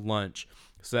the lunch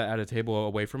sat at a table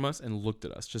away from us and looked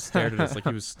at us, just stared at us like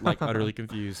he was like utterly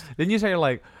confused. Didn't you say you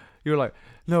were like,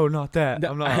 no, not that.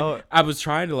 I'm not. Oh. I was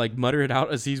trying to like mutter it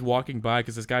out as he's walking by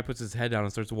because this guy puts his head down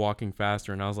and starts walking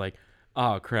faster, and I was like,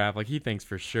 oh crap, like he thinks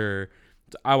for sure.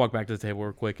 So I walk back to the table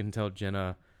real quick and tell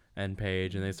Jenna and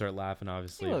Paige, and they start laughing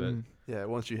obviously. But Yeah,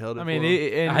 once you held it. I mean,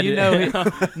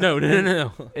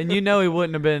 no, and you know he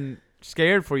wouldn't have been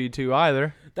scared for you two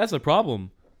either. that's the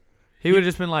problem. He would have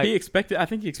just been like, I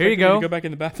think he expected Here you me go. to go back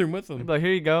in the bathroom with he'd him. be like,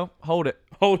 here you go, hold it,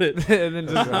 Hold it. and then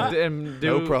just Right. and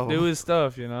No do problem. do his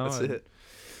stuff, you know. That's and- it.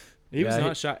 He was Yeah,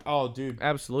 not shy. Oh, dude.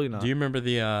 Absolutely not. Do you remember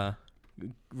the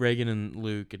Reagan and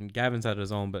Luke and Gavin's had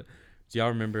his own, but do y'all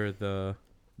remember the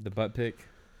butt pic?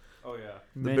 Oh yeah.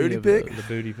 The Many booty of pic? those. The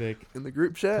booty pic. In the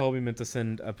group chat. Colby meant to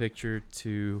send a picture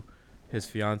to his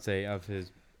fiance of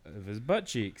his butt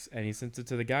cheeks, and he sent it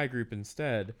to the guy group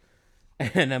instead.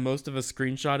 And most of us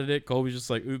screenshotted it. Colby's just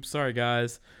like, "Oops, sorry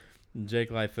guys." And Jake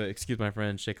Lightfoot, excuse my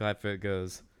friend, Jake Lightfoot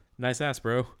goes, "Nice ass,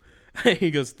 bro." He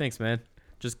goes, "Thanks, man."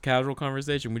 Just casual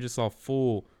conversation. We just saw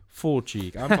full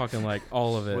cheek. I'm talking like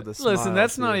all of With it. a Listen, smile,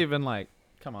 that's not too. even like,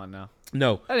 come on now,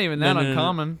 No, that ain't even No, that no, no, no.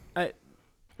 uncommon.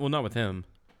 well, not with him.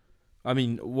 I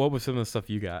mean, what was some of the stuff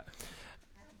you got?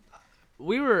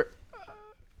 We were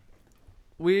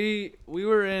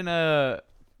in a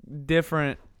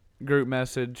different group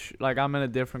message. Like I'm in a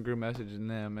different group message than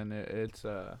them, and it's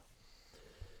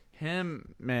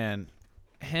him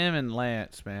and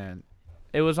Lance, man.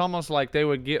 It was almost like they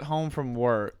would get home from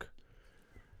work,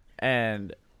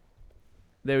 and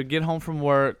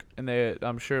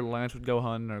I'm sure Lance would go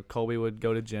hunting or Colby would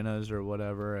go to Jenna's or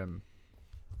whatever, and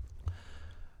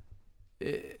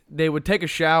they would take a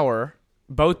shower,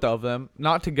 both of them,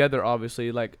 not together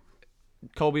obviously. Like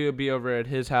Colby would be over at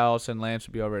his house and Lance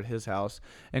would be over at his house,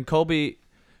 and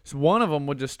so one of them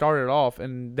would just start it off,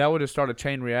 and that would just start a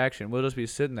chain reaction. We'll just be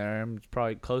sitting there, and it's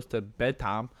probably close to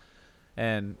bedtime,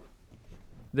 and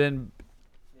then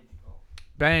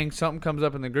bang, something comes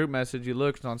up in the group message. You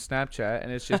look, it's on Snapchat,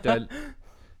 and it's just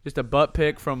a butt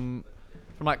pic from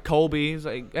like Colby. He's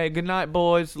like, "Hey, good night,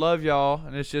 boys, love y'all,"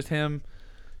 and it's just him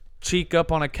cheek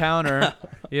up on a counter,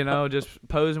 you know, just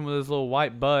posing with his little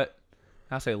white butt.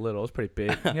 I say little, it's pretty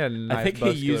big. He had a nice I think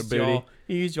muscular booty.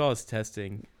 he used y'all as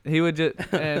testing. He would just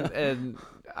and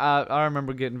I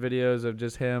remember getting videos of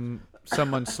just him,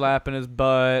 someone slapping his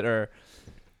butt, or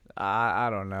I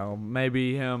don't know,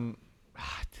 maybe him.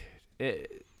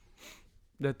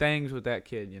 The things with that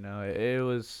kid, you know, it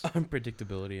was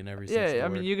Unpredictability in every sense of the yeah. I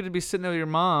mean, word. you could be sitting there with your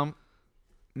mom,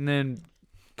 and then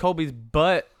Colby's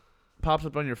butt pops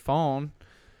up on your phone.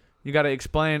 You got to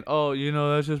explain. Oh, you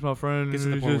know, that's just my friend. Gets to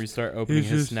the He's point where you just- start opening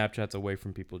he's his just- Snapchats away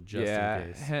from people just yeah,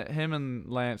 in case. him and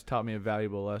Lance taught me a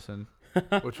valuable lesson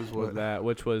Which was with what? that,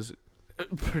 which was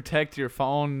protect your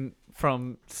phone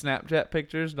from Snapchat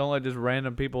pictures. Don't let just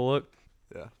random people look.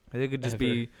 Yeah. It could just Ever.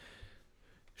 be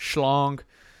schlong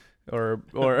or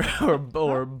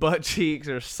butt cheeks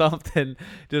or something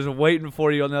just waiting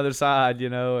for you on the other side, you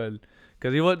know, and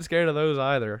because he wasn't scared of those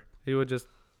either. He would just,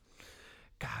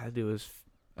 God, that dude was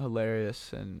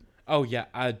hilarious. And Oh yeah,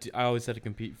 I always had to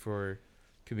compete for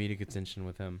comedic attention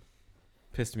with him.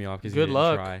 Pissed me off because he Good didn't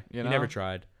luck, try. you He never know?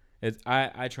 tried.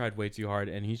 I tried way too hard,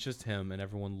 and he's just him, and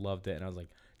everyone loved it. And I was like,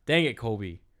 "Dang it,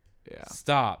 Colby, yeah,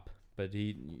 stop!" But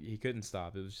he couldn't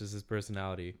stop. It was just his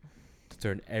personality to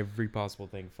turn every possible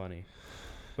thing funny.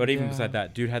 But even Yeah. beside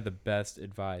that, dude had the best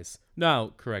advice.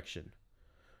 No, correction.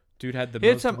 Dude had the He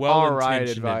had most some alright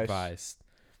well-intentioned advice. advice.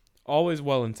 Always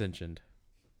well-intentioned.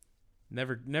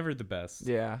 Never the best.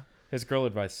 yeah. His girl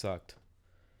advice sucked.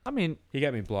 I mean, He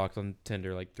got me blocked on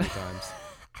Tinder like 3 times.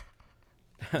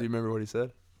 Do you remember what he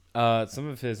said? Some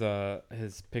of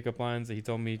his pickup lines that he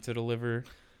told me to deliver.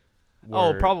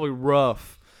 probably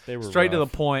rough, they were straight to the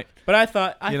rough. point. But I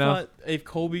thought You know, thought if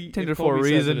Colby Tinder if for a Colby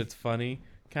says reason. it, it's funny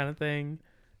kind of thing.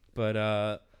 But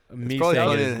me probably saying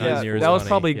funny it is in not his near as that was funny.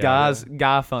 probably Yeah.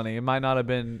 guy funny. It might not have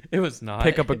been It was not.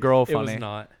 pick up a girl It funny. was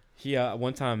not. He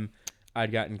one time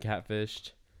I'd gotten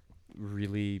catfished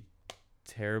really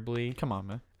terribly Come on,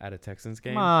 man. at a Texans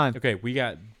game. Come on. Okay, we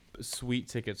got sweet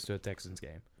tickets to a Texans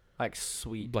game. Like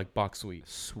sweet. Like box suite,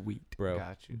 Sweet. bro.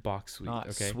 Got you. Box suite. Not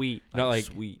okay. sweet. Not like-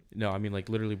 sweet. No, I mean like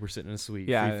literally we're sitting in a suite.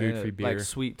 Yeah. Free food, free beer. Like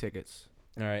sweet tickets.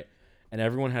 All right. And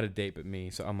everyone had a date but me.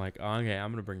 So I'm like, oh, okay,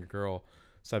 I'm going to bring a girl.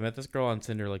 So I met this girl on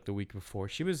Tinder like the week before.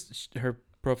 Her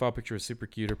profile picture was super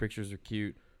cute. Her pictures were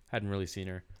cute. Hadn't really seen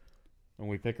her. When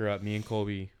we pick her up, me and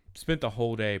Colby spent the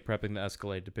whole day prepping the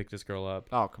Escalade to pick this girl up.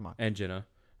 Oh, come on. And Jenna.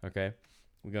 Okay.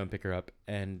 We go and pick her up.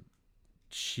 And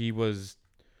she was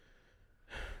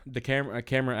The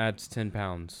camera adds 10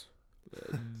 pounds.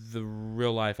 The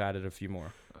real life added a few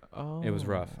more. Oh, It was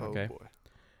rough. Oh Okay. boy.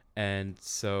 And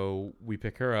so we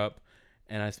pick her up,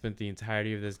 and I spent the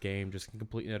entirety of this game just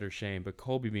completely utter shame. But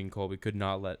Colby, being Colby, could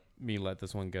not let me let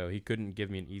this one go. He couldn't give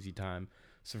me an easy time.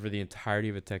 So for the entirety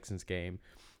of a Texans game,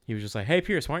 he was just like, "Hey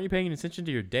Pierce, why aren't you paying attention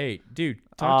to your date, dude?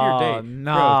 Talk to your date,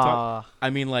 Nah. bro." I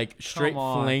mean, like straight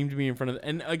on. flamed me in front of,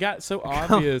 and it got so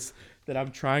obvious that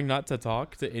I'm trying not to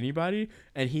talk to anybody,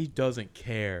 and he doesn't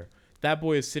care. That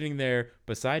boy is sitting there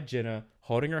beside Jenna,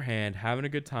 holding her hand, having a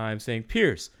good time, saying,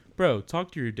 "Pierce, bro,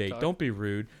 talk to your date. Don't be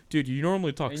rude, dude. You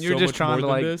normally talk And so you're just much trying more to than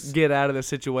like this." get out of the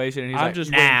situation, and he's I'm like,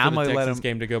 just "Nah, waiting for I'm the gonna let Texans him.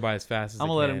 game to go by as fast as I'm I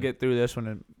gonna let him can. get through this one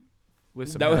and with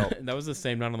some That help." that was the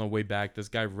same night on the way back. This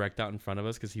guy wrecked out in front of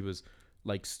us because he was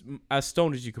like as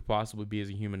stoned as you could possibly be as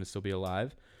a human to still be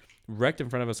alive. Wrecked in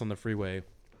front of us on the freeway,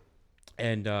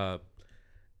 and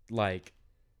like,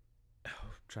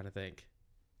 trying to think,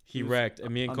 he was wrecked, and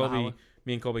on the highway.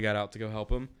 me and Colby got out to go help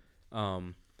him.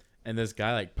 And this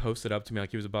guy like posted up to me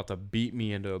like he was about to beat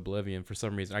me into oblivion for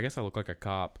some reason. I guess I look like a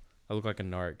cop. I look like a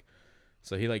narc.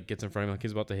 So he like gets in front of me like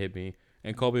he's about to hit me.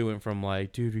 And Colby went from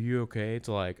like, "Dude, are you okay?"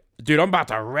 to like, "Dude, I'm about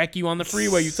to wreck you on the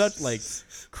freeway. You touch," like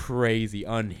crazy,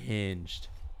 unhinged,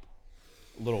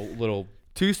 little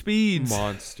 2 speeds.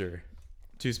 monster.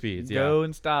 2 speeds, yeah. Go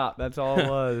and stop. That's all it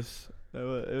was. It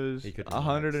was He couldn't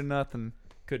 100 relax. and nothing.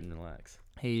 Couldn't relax.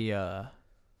 He one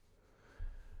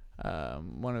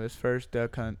of his first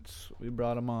duck hunts. We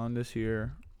brought him on this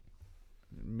year.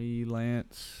 Me,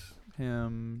 Lance,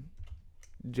 him,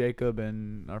 Jacob,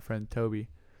 and our friend Toby.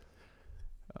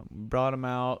 Brought him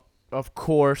out. Of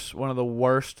course, one of the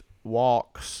worst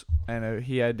walks, and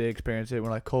he had to experience it. We're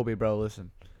like, "Colby, bro,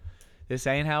 listen. This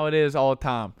ain't how it is all the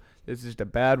time. This is just a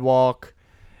bad walk.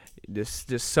 Just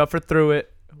suffer through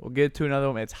it. We'll get to another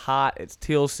one. It's hot. It's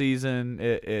teal season.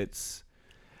 It's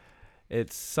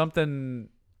something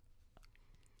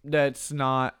that's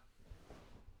not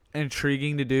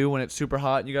intriguing to do when it's super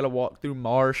hot and you got to walk through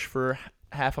marsh for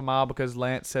half a mile because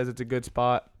Lance says it's a good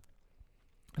spot."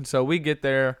 And so we get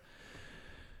there,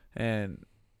 and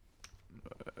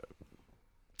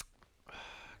I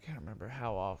can't remember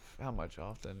how much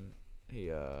often he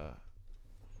how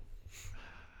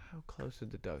close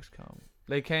did the ducks come?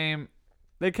 They came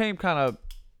kind of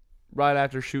right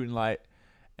after shooting light,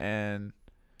 and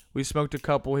we smoked a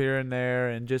couple here and there,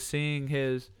 and just seeing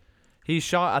he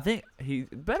shot. I think he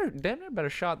damn near better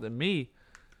shot than me.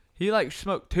 He like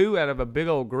smoked 2 out of a big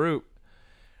old group.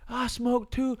 "I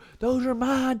smoked 2. Those are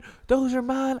mine. Those are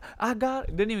mine. I got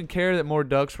it." Didn't even care that more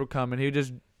ducks were coming. He would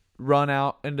just run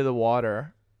out into the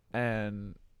water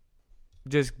and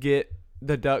just get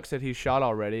the ducks that he shot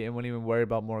already, and wouldn't even worry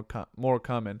about more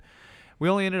coming. We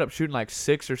only ended up shooting like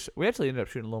 6 or we actually ended up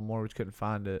shooting a little more. We just couldn't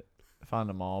find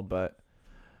them all, but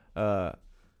but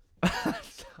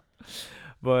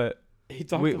He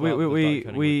talked we about the duck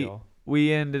hunting with y'all.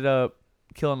 we ended up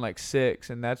killing like 6,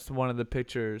 and that's one of the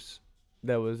pictures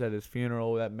that was at his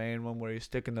funeral, that main one where he's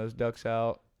sticking those ducks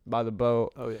out by the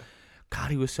boat. Oh yeah.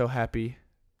 God, he was so happy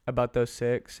about those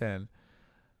 6, and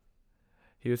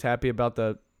he was happy about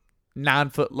the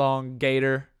 9-foot long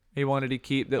gator he wanted to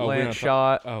keep that Oh, we're Lance not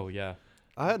shot. Oh yeah.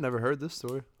 I had never heard this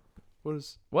story. What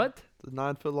is What, the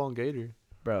 9-foot long gator?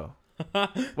 bro?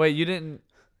 Wait, you didn't?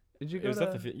 Did you It go was to?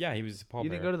 at the yeah, he was a pallbearer. You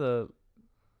didn't go to the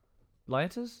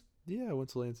Lance's? Yeah, I went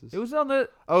to Lance's. It was on the.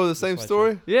 Oh, the same slideshow.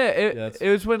 story? Yeah, that's it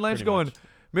was when Lance pretty going,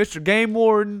 much. "Mr. Game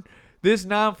Warden, this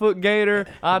 9-foot gator,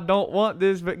 I don't want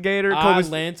this gator." I, Colby's-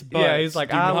 Lance Butts. Yeah, he's like,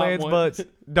 do "I, not Lance want Butts,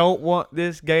 don't want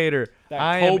this gator." that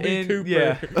I am Colby in. Cooper.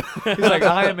 Yeah, he's like,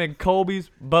 "I am in Colby's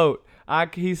boat."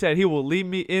 He said he will leave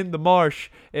me in the marsh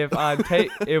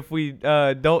if we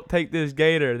don't take this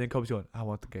gator. And then Colby's going, "I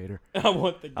want the gator. I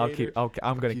want the gator.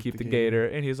 I'm gonna keep the gator." gator."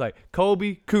 And he's like,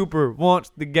 "Colby Cooper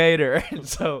wants the gator." And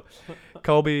so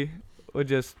Colby would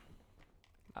just,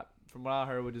 from what I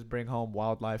heard, would just bring home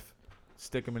wildlife,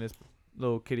 stick him in his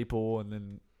little kiddie pool, and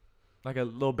then like a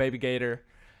little baby gator.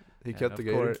 He And kept the of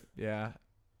gator. course, yeah.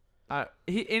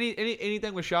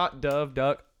 Anything was shot, dove,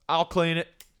 duck, I'll clean it.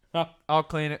 I'll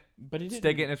clean it. But he didn't.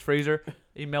 Stick it in his freezer.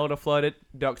 Imelda flooded.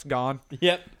 Duck's gone.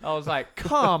 Yep. I was like,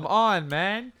 come on,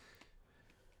 man.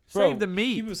 Bro, Save the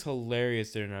meat. He was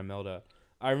hilarious during Imelda.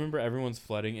 I remember everyone's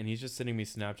flooding, and he's just sending me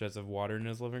Snapchats of water in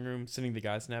his living room, sending the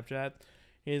guy Snapchat.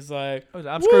 He's like,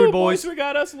 I'm "Woo, screwed, boys. We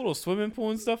got us a little swimming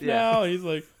pool and stuff Yeah. now." And he's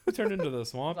like, "We turned into the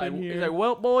swamp Like, in he's here." like,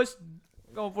 "Well, boys,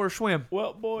 going for a swim."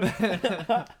 "Well, boy."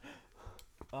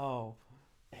 Oh,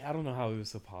 I don't know how he was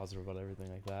so positive about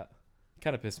everything like that.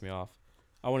 Kind of pissed me off.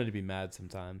 I wanted to be mad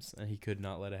sometimes, and he could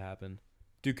not let it happen.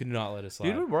 Dude could not let it slide.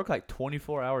 Dude would work like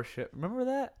 24-hour shift. Remember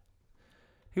that?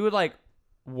 He would like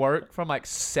work from like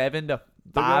 7 to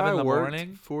The 5 guy in the worked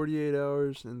morning. 48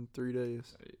 hours in 3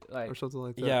 days Like or something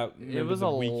like that. Yeah, remember was the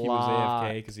a week he was lot.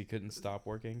 AFK because he couldn't stop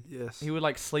working. Yes. he would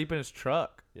like sleep in his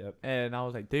truck. Yep. And I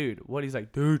was like, dude, what? He's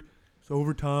like, dude, it's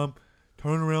overtime.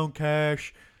 Turn around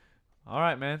cash. All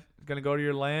right, man. Gonna go to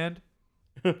your land?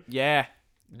 Yeah.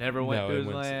 Never went No, to it his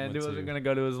went land. He to- wasn't gonna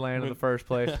go to his land in the first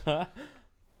place.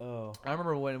 Oh. I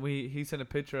remember when he sent a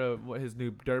picture of what his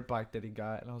new dirt bike that he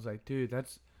got, and I was like, dude,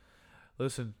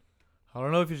 listen, I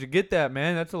don't know if you should get that,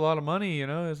 man. That's a lot of money, you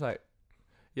know. It's like,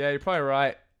 yeah, you're probably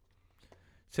right.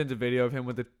 Sends a video of him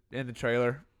in the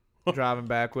trailer, driving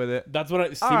back with it. That's what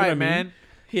I see. All what right, I mean? man.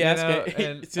 He You asked know, it.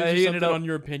 and, He sends he you ended something up- on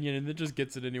your opinion and then just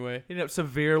gets it anyway. He ended up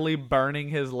severely burning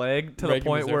his leg to the Reagan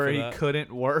was point there where for he that.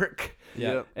 couldn't work,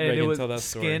 Yeah. Yep. and Reagan, it was tell that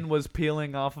story. skin was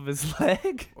peeling off of his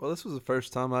leg. Well, this was the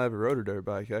first time I ever rode a dirt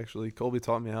bike, actually. Colby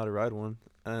taught me how to ride one.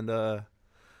 And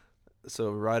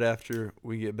so right after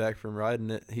we get back from riding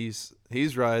it, he's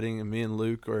riding, and me and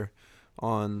Luke are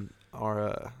on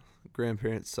our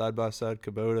grandparents' side-by-side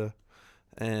Kubota.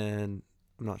 And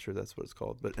I'm not sure that's what it's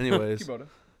called. But anyways,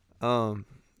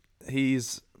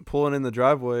 he's pulling in the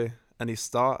driveway, and he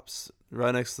stops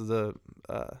right next to the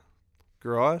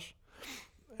garage.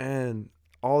 And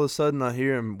all of a sudden I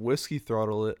hear him whiskey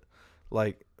throttle it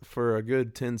like for a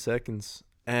good 10 seconds,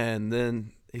 and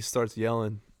then he starts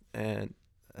yelling, and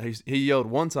he yelled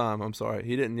one time. I'm sorry,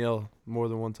 he didn't yell more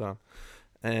than one time.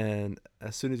 And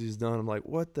as soon as he's done, I'm like,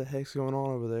 what the heck's going on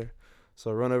over there?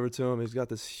 So I run over to him. He's got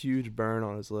this huge burn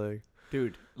on his leg.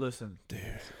 Dude, listen.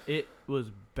 It was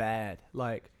bad.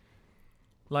 Like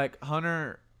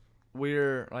Hunter,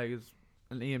 we're like it's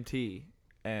an EMT,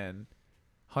 and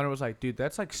Hunter was like, dude,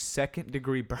 that's like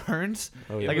 2nd-degree burns.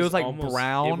 Oh, Like, it was like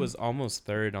brown. It was almost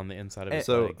third on the inside of his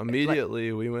So leg.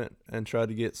 immediately we went and tried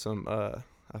to get some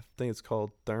I think it's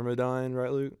called Thermodyne,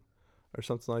 right, Luke? Or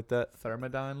something like that.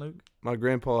 Thermodyne, Luke? My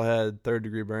grandpa had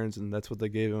 3rd-degree burns, and that's what they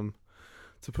gave him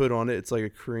to put on it. It's like a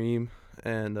cream,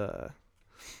 and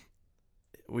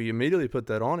we immediately put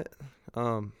that on it.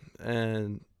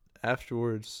 And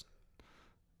afterwards,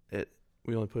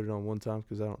 we only put it on one time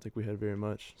because I don't think we had very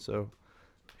much. So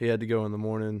he had to go in the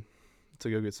morning to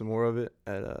go get some more of it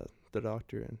at the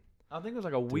doctor, and I think it was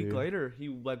like a week Dude. later he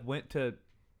like went to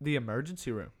the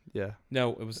emergency room. yeah,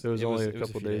 No, it was only a it was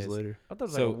couple few days later. I thought it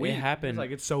was So like a it week. happened- It's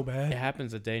like it's so bad. It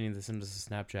happens a day and they send us a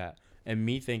Snapchat. And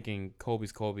me thinking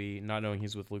Colby's Colby, not knowing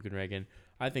he's with Luke and Reagan,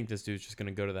 I think this dude's just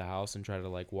gonna go to the house and try to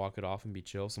like walk it off and be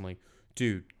chill. So I'm like,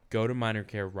 dude, go to minor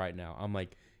care right now. I'm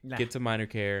like, Nah. get to minor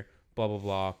care, blah blah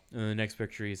blah. And the next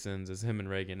picture he sends is him and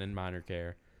Reagan in minor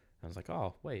care. I was like,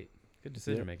 oh wait, good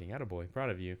decision making, attaboy, proud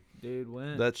of you. Dude,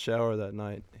 when That shower that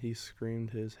night, he screamed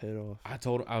his head off.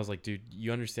 I was like, dude,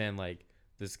 you understand like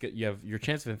this? You have your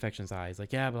chance of infection's high. He's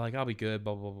like, yeah, but like I'll be good,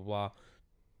 blah blah blah blah.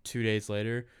 2 days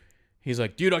later. He's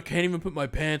like, dude, I can't even put my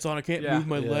pants on. I can't Yeah. move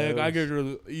my Yeah, leg. it I was- go to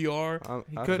the ER.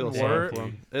 He I couldn't feel sorry work. for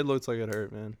him. It looks like it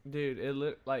hurt, man. dude,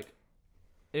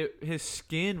 his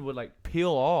skin would like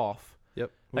peel off.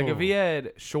 Yep. Like if he Oh.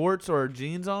 had shorts or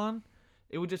jeans on,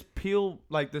 it would just peel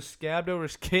like the scabbed over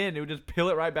skin. It would just peel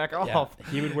it right back Yeah, off.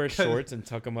 he would wear shorts and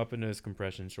tuck them up into his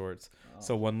compression shorts.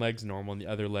 So one leg's normal and the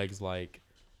other leg's like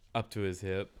up to his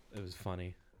hip. It was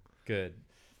funny. Good.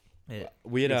 Yeah.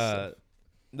 We had Good stuff.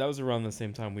 that was around the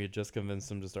same time we had just convinced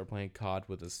him to start playing COD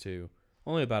with us too.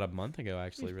 Only about a month ago,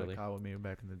 actually. Really. Kyle with me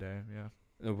back in the day. Yeah.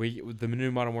 The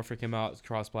new Modern Warfare came out. It's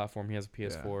cross-platform. He has a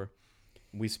PS4.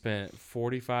 We spent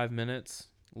 45 minutes,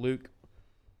 Luke,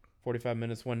 45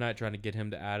 minutes one night trying to get him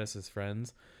to add us as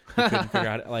friends. He couldn't figure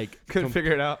out Couldn't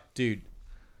figure it out. dude.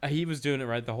 He was doing it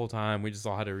right the whole time. We just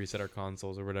all had to reset our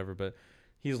consoles or whatever. But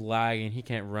he's lagging. He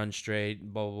can't run straight.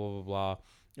 Blah blah blah blah.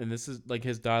 And this is like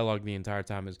his dialogue the entire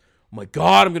time is, "Oh my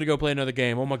god, I'm gonna go play another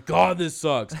game. Oh my god, this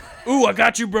sucks. Ooh, I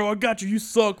got you, bro. I got you. You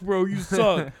suck, bro. You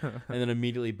suck." And then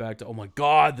immediately back to, "Oh my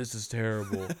god, this is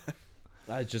terrible."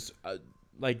 I just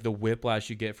like the whiplash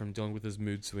you get from dealing with his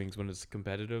mood swings when it's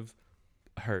competitive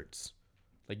hurts.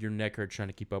 Like your neck hurts trying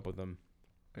to keep up with him.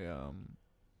 Yeah.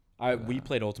 We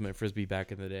played Ultimate Frisbee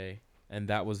back in the day, and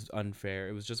that was unfair.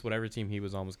 It was just whatever team he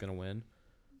was almost gonna win.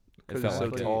 It 'Cause felt he's so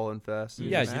like it. tall and fast.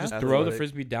 He's Yeah, an you just athlete. throw the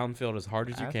frisbee downfield as hard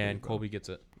as you can. Athlete, bro. Colby gets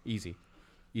it. Easy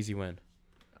win.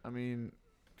 I mean,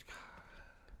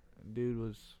 dude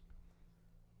was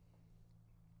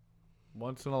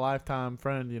once in a lifetime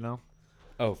friend, you know.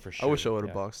 Oh, for sure. I wish I would have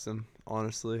yeah. boxed him,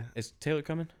 honestly. Is Taylor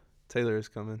coming? Taylor is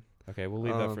coming. Okay, we'll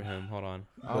leave that for him. Hold on,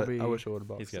 I'll be. I wish I would have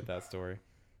boxed he's him. got that story.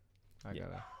 I yeah.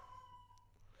 gotta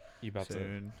You about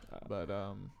soon, to? but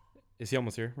Is he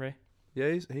almost here, Ray?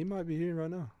 Yeah, he might be here right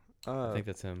now. I think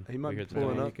that's him. he might We be heard the pulling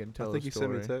name. you up. can I tell think the he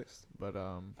sent me a story. text. But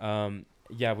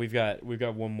Yeah, we've got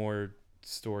one more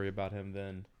story about him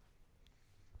then.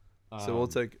 So we'll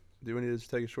take. Do we need to just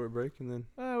take a short break and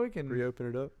then We can. reopen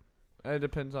it up? It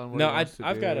depends on what. No, he wants to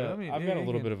I've do. got a I mean, I've yeah, got a he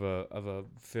little can- bit of a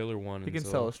filler one. He can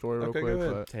until tell a story real Okay, go quick.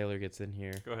 ahead. But Taylor gets in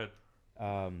here. Go ahead.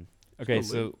 Okay,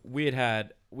 Just a so we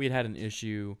had an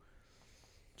issue.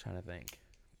 Trying to think,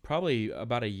 probably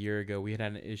about a year ago, we had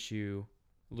an issue.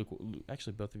 Luke,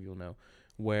 actually, both of you will know,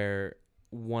 where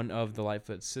one of the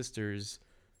Lightfoot sisters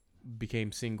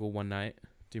became single one night.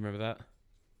 Do you remember that?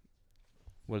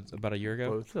 Was about a year ago?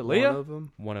 Both Is it Leah? one of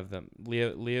them. One of them,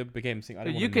 Leah became single. I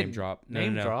Dude, didn't you want to name can drop.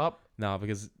 name No, drop. no,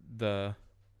 because the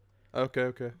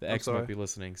Okay. the I'm ex sorry. might be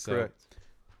listening. So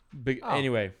Correct. Oh.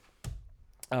 Anyway,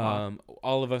 Wow.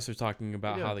 all of us are talking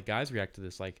about Yeah. how the guys react to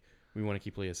this. Like, we want to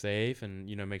keep Leah safe and,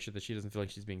 make sure that she doesn't feel like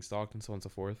she's being stalked and so on and so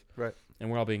forth. Right. And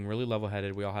we're all being really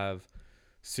level-headed. We all have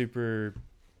super,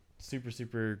 super,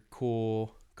 super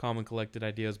cool, calm and collected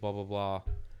ideas, blah, blah, blah.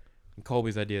 And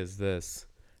Colby's idea is this.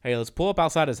 Hey, let's pull up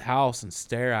outside his house and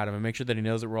stare at him and make sure that he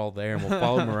knows that we're all there, and we'll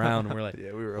follow him around. And we're like,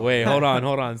 Yeah, we were. wait, hold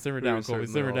on. Simmer We down, were Colby. certainly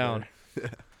Simmer all down. there.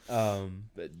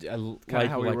 But I like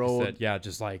how we like you rolled. said, yeah,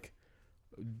 just like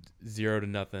 0 to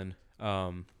nothing.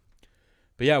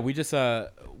 But yeah, we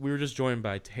were just joined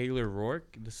by Taylor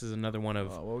Rourke. This is another one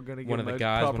of We're gonna give one of him the a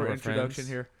guys, one proper of our introduction friends.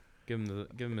 here. give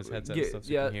him his headset and stuff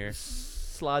so yeah, you can hear.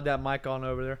 slide that mic on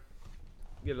over there.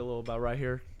 Get it a little about right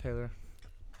here, Taylor.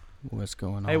 What's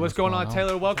going on? Hey, what's going on,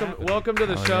 Taylor? Welcome to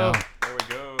the Oh, show. yeah. There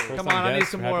we go. First Come time on, I need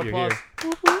guest. some We're more happy you're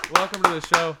applause. Welcome to the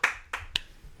show.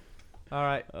 All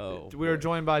right. Oh, We are boy.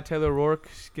 joined by Taylor Rourke.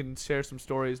 She can share some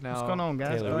stories now. What's going on,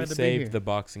 guys? Taylor, we Glad to be here. saved the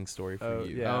boxing story for Oh,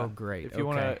 you. yeah. Oh, great. If you okay.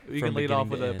 want to, you From can lead off beginning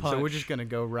with to a end. punch. So we're just gonna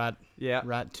go right yeah.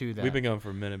 to that. We've been going for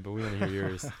a minute, but we want to hear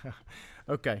yours.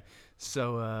 Okay.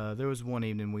 So there was one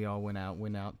evening we all went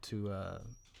out to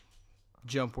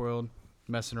Jump World,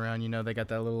 messing around. They got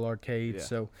that little arcade. Yeah.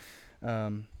 So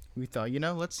we thought,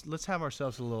 let's have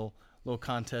ourselves a little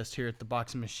contest here at the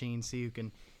boxing machine, see who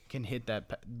can hit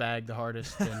that bag the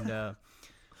hardest. And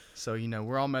so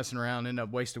we're all messing around, ended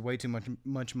up wasting way too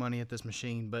much money at this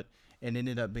machine, but it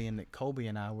ended up being that Colby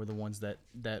and I were the ones that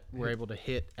were able to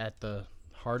hit at the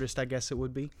hardest, I guess it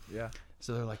would be. Yeah.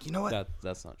 So they're like, you know what?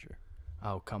 That's not true.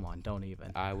 Oh, come on, don't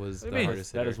even. I was What do the you mean?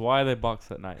 hardest That hitter. is why they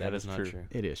box at night. That is not true.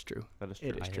 It is true. That is true.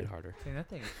 It is I true. hit harder. Dang, that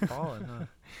thing is falling, huh? Look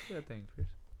at that thing, Pierce.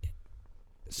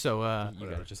 So You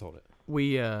got to just hold it.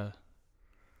 we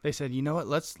they said, you know what?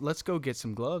 Let's go get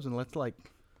some gloves and let's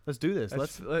do this.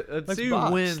 Let's let's see box.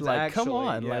 who wins. Like, come actually.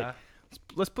 on, Yeah.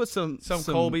 let's put some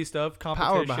Colby stuff,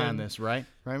 competition. power behind this, right?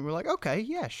 Right? We're like, okay,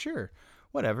 yeah, sure,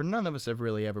 whatever. None of us have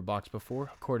really ever boxed before,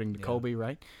 according to Yeah. Colby,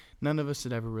 right? None of us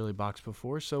had ever really boxed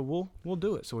before, so we'll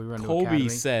do it. So we run to Colby Academy.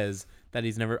 says that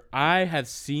he's never. I have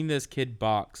seen this kid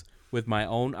box with my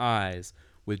own eyes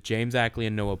with James Ackley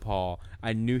and Noah Paul.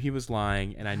 I knew he was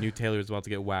lying, and I knew Taylor was about to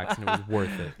get waxed, and it was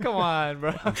worth it. Come on,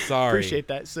 bro. I'm sorry. Appreciate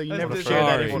that. So you That's never disrespectful. shared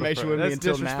that Sorry. information with me That's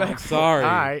until now. disrespectful. Sorry.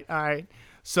 All right.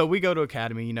 So we go to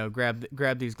Academy,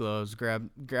 grab these gloves, grab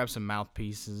some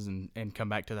mouthpieces, and come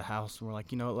back to the house. And we're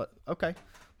like, okay,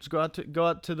 let's go out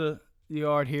to the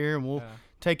yard here, and we'll Yeah.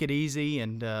 take it easy.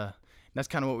 And that's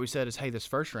kind of what we said is, hey, this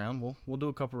first round, we'll do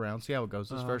a couple rounds, see how it goes.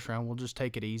 This first round, we'll just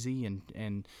take it easy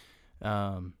and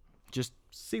just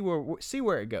see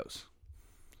where it goes.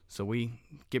 So we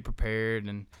get prepared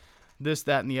and this,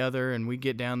 that, and the other, and we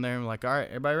get down there and we're like, all right,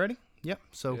 everybody ready? Yep.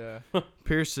 So Yeah.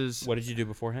 Pierce is. What did you do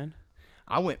beforehand?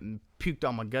 I went and puked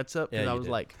all my guts up because Yeah, I you was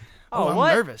did. like, Oh, I'm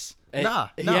what? nervous. Hey, Nah,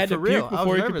 he nah, had for to real. puke I was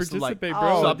before he could nervous. I'm like, participate, oh,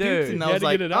 bro. so I dude, puked and he I had was to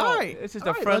like, get it all out. right. It's just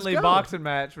all a right, friendly let's go. boxing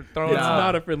match. We're throwing It's Nah.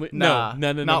 not a friendly. Nah,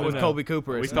 No. not with no. Colby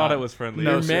Cooper. We it's thought not. it was friendly.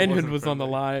 No, Your sir, it manhood wasn't was on the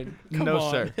friendly. line. Come No,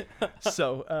 on. sir.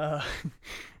 So,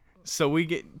 so we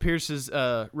get Pierce's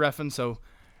reffing. So,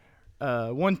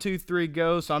 1, 2, 3,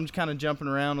 go. So I'm just kind of jumping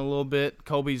around a little bit.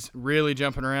 Colby's really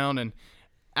jumping around and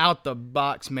out the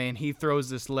box, man. He throws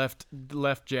this left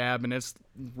jab and it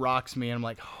rocks me. And I'm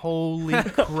like, holy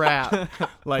crap!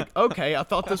 Like, okay, I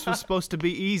thought this was supposed to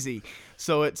be easy.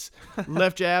 So it's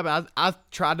left jab. I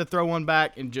tried to throw one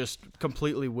back and just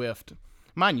completely whiffed.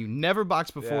 Mind you, never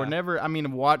boxed before. Yeah. Never. I mean,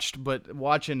 I've watched, but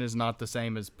watching is not the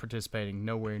same as participating.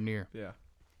 Nowhere near. Yeah.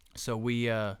 So we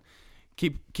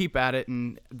keep at it,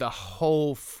 and the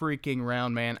whole freaking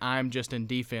round, man, I'm just in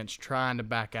defense, trying to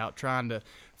back out, trying to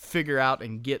figure out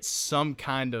and get some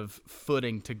kind of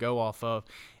footing to go off of,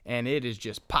 and it is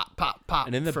just pop, pop, pop.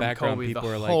 And in the from background, Colby people the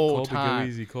are like, whole Colby, time. go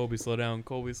easy. Colby, slow down.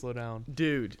 Colby, slow down.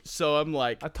 Dude. So I'm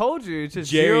like, I told you, it's just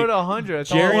Jerry- 0 to 100. That's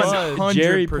Jerry, all it was.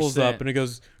 Jerry pulls 100%. up and it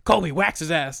goes, Colby, wax his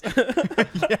ass.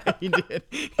 yeah, he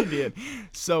did.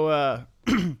 So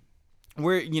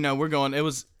we're going. It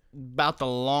was about the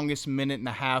longest minute and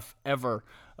a half ever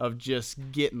of just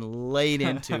getting laid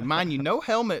into. Mind you, no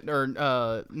helmet or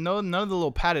none of the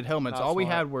little padded helmets. Not All we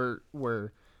smart. had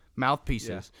were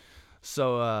mouthpieces.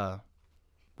 So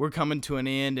we're coming to an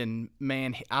end, and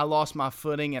man, I lost my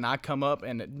footing, and I come up,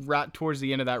 and right towards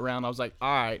the end of that round, I was like, all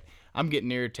right, I'm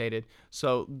getting irritated.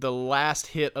 So the last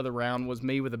hit of the round was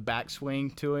me with a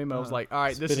backswing to him. I was like, all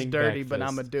right, this is Spinning dirty, back but I'm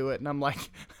fist. going to do it. And I'm like,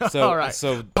 So, all right,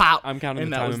 so pow. I'm counting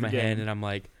And the that time was in the my game. hand, and I'm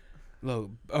like, look,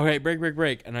 all right,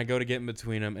 break. And I go to get in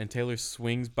between them, and Taylor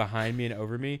swings behind me and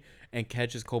over me and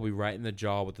catches Colby right in the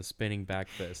jaw with a spinning back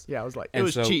fist. Yeah, I was like, it And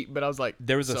was so cheap, but I was like,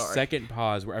 There was a sorry. second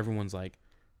pause where everyone's like,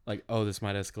 oh, this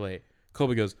might escalate.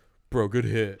 Colby goes, bro, good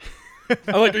hit.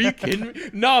 I'm like, are you kidding me?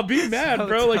 Nah, be mad,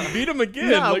 bro. Like, beat him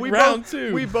again. Nah, like, we round both-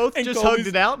 two. we both And just Colby's- hugged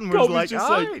it out and was Colby's like, just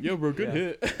all like, right. yo, bro, good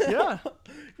hit. Yeah.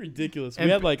 Ridiculous. And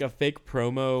We had like a fake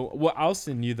promo. Well, I'll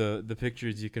send you the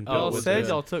pictures you can put. Oh, Y'all with said it.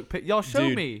 y'all took. Y'all showed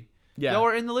Dude. me. Yeah. Y'all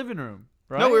were in the living room,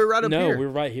 right? No, we were right up No, here. we're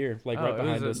right here, like Oh, right it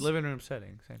behind was us. a living room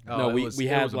setting. Same thing. Oh, No, it we- was, we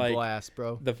it had, was a like, blast,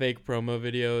 bro. The fake promo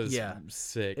video is Yeah.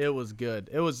 sick. It was good.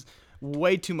 It was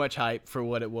way too much hype for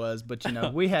what it was, but you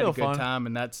know, we had a Still good fun. time,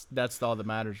 and that's all that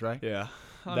matters, right? Yeah.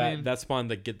 that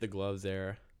spawned the get the gloves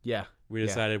era. Yeah. We Yeah.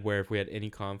 decided where if we had any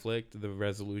conflict, the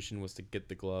resolution was to get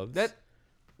the gloves. that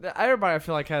everybody I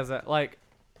feel like has that. Like,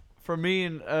 for me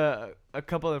and a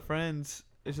couple of friends,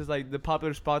 it's just like the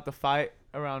popular spot to fight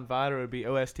around Vidor would be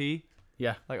OST,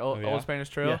 Yeah. like Old, Oh, yeah? Old Spanish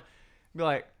Trail. Yeah. Be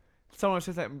like, someone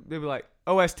says that, they'd be like,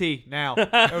 OST now,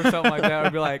 or something like that.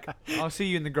 Or be like, I'll see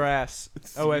you in the grass.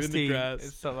 See you in the OST, grass.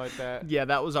 it's something like that. Yeah,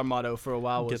 that was our motto for a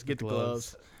while, was get the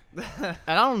gloves. And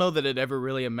I don't know that it ever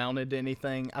really amounted to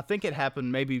anything. I think it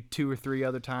happened maybe 2 or 3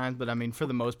 other times, but I mean, for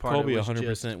the most part, Colby it was 100%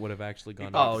 just... would have actually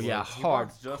gone. Oh, to the yeah. gloves. He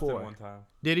boxed Justin Hardcore. one time.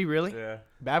 Did he really? Yeah.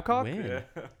 Babcock? When? Yeah.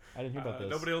 I didn't hear about this.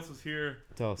 Nobody else was here.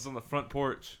 Tell I us. was on the front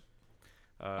porch.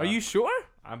 Are you sure?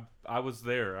 I was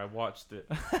there. I watched it.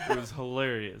 It was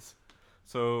hilarious.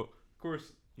 So of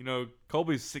course, you know,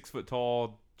 Colby's 6 foot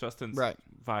tall. Justin's Right.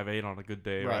 5'8" on a good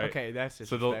day, Right. right? Okay, that's So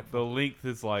the disrespectful. length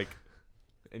is like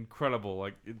incredible.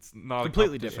 Like it's not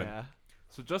Completely a competition. Yeah.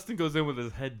 So Justin goes in with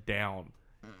his head down,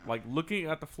 like looking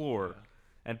at the floor,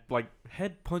 and like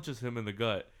head punches him in the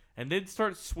gut, and then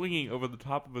starts swinging over the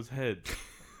top of his head.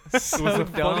 It was the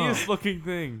funniest looking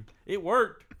thing. It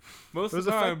worked most It was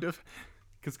of the time effective.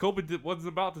 because Colby wasn't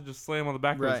about to just slam on the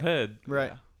back of his Right. head,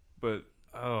 Right. but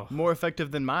More effective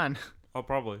than mine. oh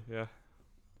probably yeah.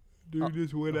 Dude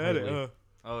just went at it,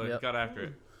 Oh, Yep. he got after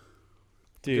it.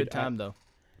 Dude, Good time, though.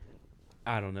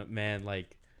 I don't know, man.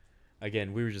 Like,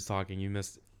 again, we were just talking. You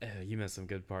missed some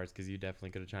good parts because you definitely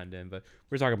could have chimed in. But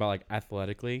we're talking about like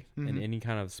athletically in Mhm. any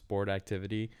kind of sport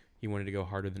activity. He wanted to go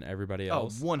harder than everybody Oh,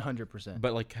 else, 100%.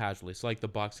 but like casually. So like the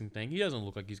boxing thing, he doesn't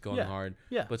look like he's going Yeah. hard.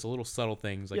 Yeah. But it's a little subtle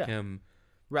things like Yeah. him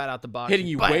Right out the box. hitting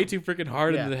you bam! way too freaking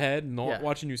hard Yeah. in the head, and not Yeah.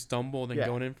 watching you stumble, and then Yeah.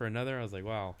 going in for another. I was like,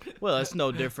 wow. Well, it's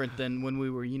no different than when we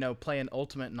were, playing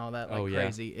Ultimate and all that like Oh, yeah.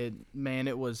 crazy.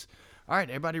 It was, all right,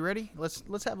 everybody ready?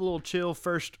 Let's have a little chill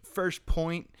first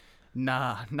point.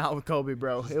 Nah, not with Colby,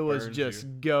 bro. It was burns just you.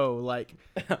 go, like,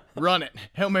 run it.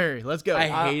 Hail Mary, let's go. I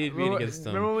hated being remember, against him.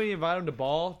 Remember when we invited him to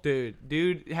ball?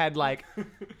 Dude had like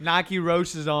Nike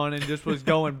Roaches on and just was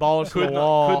going balls to the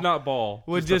wall. Could not ball.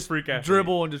 Would a just freak athlete.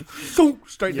 dribble and just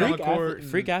straight down the court.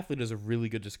 Freak athlete is a really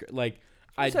good description. Like,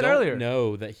 I said don't earlier.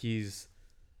 know that he's.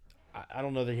 I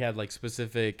don't know that he had like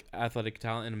specific athletic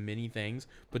talent in many things,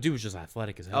 but dude was just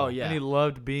athletic as hell. Oh, yeah. And he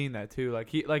loved being that too. Like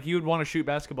he would want to shoot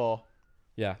basketball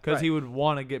yeah. because Right. he would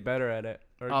want to get better at it.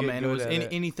 Or Oh get man, it good was at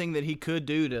it. anything that he could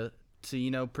do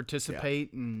to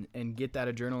participate and get that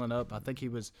adrenaline up. I think he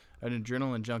was an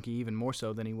adrenaline junkie even more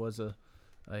so than he was a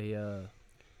Yeah,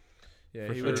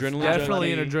 For he sure. was Adrenaline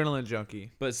definitely junkie. an adrenaline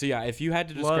junkie. But so yeah, if you had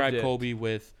to Loved describe it. Colby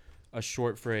with a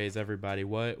short phrase, everybody,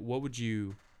 what would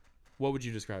you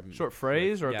describe him? Short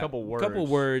phrase or Yeah, a couple words? Couple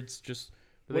words, just.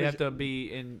 Do they what have is- to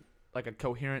be in like a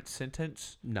coherent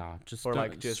sentence? Nah, just Or don't-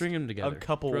 like just string them together. A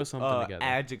couple Throw something together.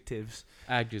 adjectives.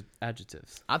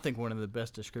 Adjectives. I think one of the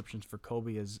best descriptions for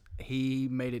Colby is he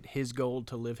made it his goal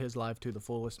to live his life to the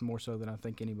fullest, more so than I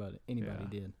think anybody Yeah.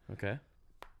 did. Okay,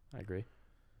 I agree.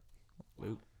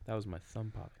 Luke. That was my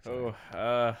thumb pop. Sorry.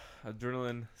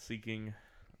 Adrenaline seeking,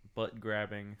 butt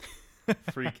grabbing,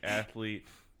 freak athlete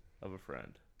of a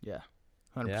friend. Yeah,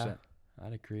 100%.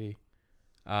 I'd agree.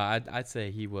 I'd say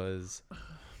he was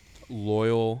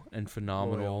loyal and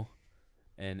phenomenal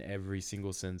in every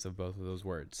single sense of both of those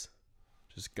words.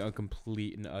 Just a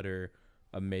complete and utter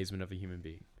amazement of a human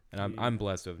being, and I'm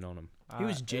blessed to have known him. He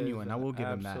was It genuine. is I will an give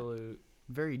him that. absolute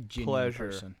Very genuine pleasure.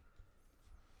 person.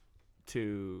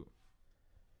 To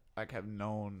like have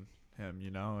known him,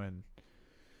 and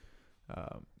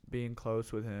being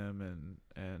close with him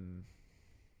and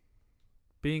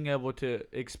being able to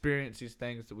experience these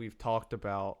things that we've talked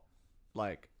about,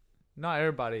 like, not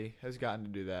everybody has gotten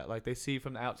to do that. Like, they see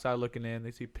from the outside looking in,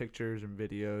 they see pictures and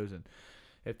videos, and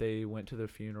if they went to the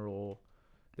funeral,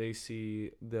 they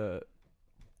see the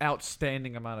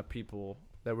outstanding amount of people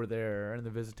that were there and the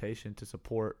visitation to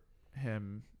support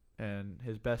him and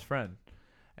his best friend.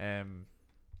 And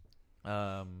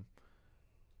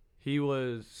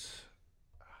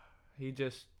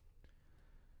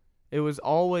it was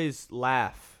always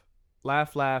laugh,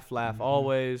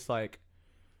 always, like,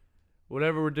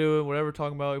 whatever we're doing, whatever we're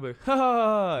talking about, he'd be like, ha ha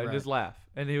ha, and Right. just laugh.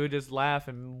 And he would just laugh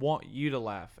and want you to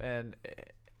laugh. And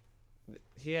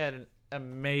he had an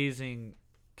amazing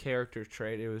character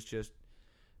trait. It was just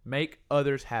make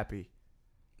others happy.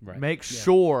 Right. Make Yeah.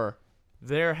 sure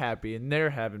they're happy and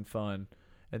they're having fun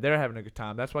and they're having a good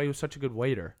time. That's why he was such a good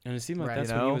waiter. And it seemed like Right. that's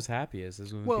You when he know? was happiest,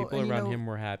 is when Well, people and you around know- him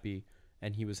were happy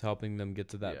and he was helping them get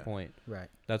to that Yeah. point. Right.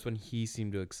 That's when he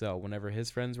seemed to excel. Whenever his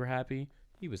friends were happy,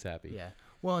 he was happy. Yeah.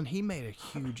 Well, and he made a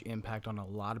huge impact on a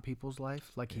lot of people's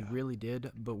life. Like, he really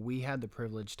did. But we had the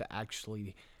privilege to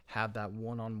actually have that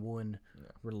one-on-one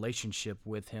relationship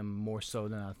with him more so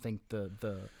than I think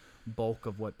the bulk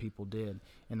of what people did.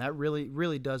 And that really,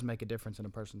 really does make a difference in a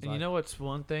person's And life. you know what's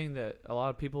one thing that a lot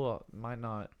of people might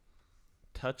not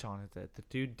touch on is that the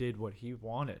dude did what he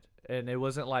wanted. And it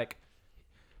wasn't like,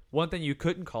 one thing you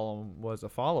couldn't call him was a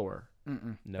follower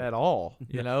No. at all.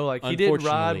 You know, like, he didn't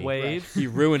ride Unfortunately, waves. He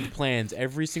ruined plans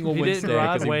every single He didn't Wednesday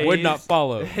ride because he would not waves.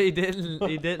 follow. He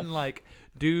didn't like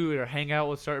do or hang out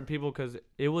with certain people because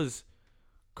it was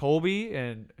Colby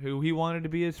and who he wanted to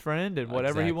be his friend and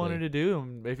whatever he Exactly. wanted to do.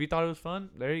 And if he thought it was fun,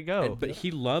 there you go. But he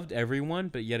loved everyone.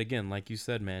 But yet again, like you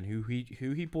said, man, who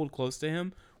he pulled close to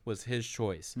him was his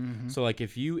choice. Mm-hmm. So like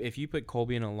if you put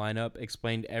Colby in a lineup,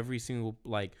 explained every single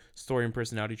like story and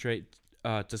personality trait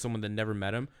to someone that never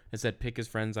met him, and said pick his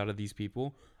friends out of these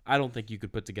people, I don't think you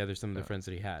could put together some of the friends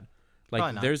that he had. Probably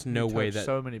Like not. there's no He way touched that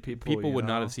so many people you would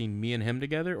not know? have seen me and him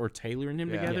together or Taylor and him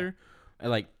Yeah. together.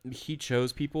 Like he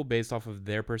chose people based off of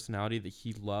their personality that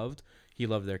he loved. He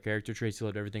loved their character traits. He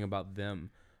loved everything about them.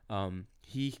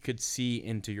 He could see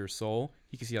into your soul.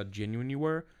 He could see how genuine you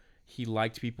were. He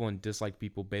liked people and disliked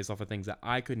people based off of things that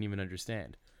I couldn't even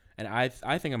understand. And I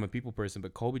think I'm a people person,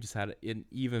 but Colby just had an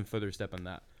even further step in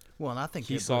that. Well, and I think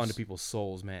He it saw was, into people's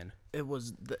souls, man. it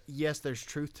was yes, there's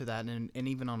truth to that, and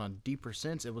even on a deeper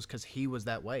sense, it was because he was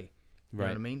that way. You know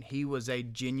what I mean? He was a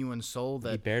genuine soul He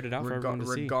that bared it out for everyone to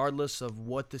see. regardless of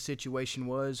what the situation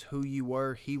was, who you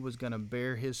were, he was gonna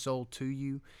bear his soul to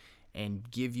you, and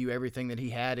give you everything that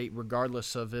he had,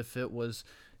 regardless of if it was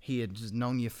he had just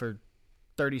known you for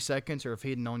 30 seconds or if he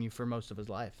had known you for most of his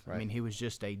life. I Right. mean, he was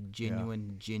just a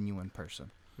genuine person.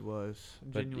 He was.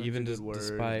 But Genuine's even a good word.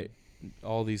 despite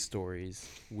all these stories,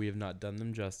 we have not done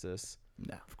them justice.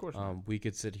 No. Of course not. We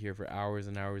could sit here for hours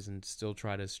and hours and still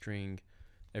try to string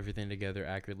everything together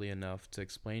accurately enough to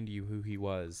explain to you who he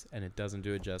was, and it doesn't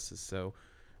do it justice. So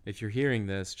if you're hearing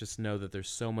this, just know that there's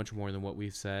so much more than what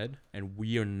we've said, and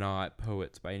we are not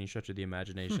poets by any stretch of the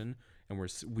imagination, and we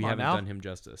Come on haven't now. done him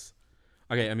justice.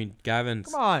 Okay, I mean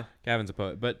Gavin's Come on. a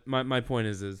poet, but my point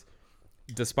is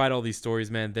despite all these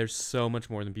stories, man, there's so much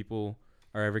more than people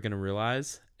are ever gonna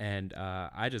realize, and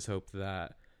I just hope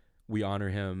that we honor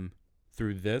him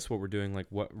through this, what we're doing, like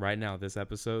what right now, this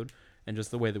episode, and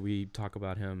just the way that we talk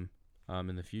about him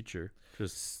in the future.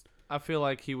 Just I feel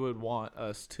like he would want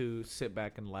us to sit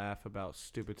back and laugh about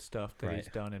stupid stuff that he's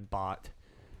Right. done and bought,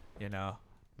 you know,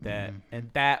 that Mhm.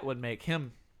 and that would make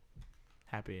him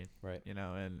happy, Right. you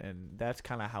know, and that's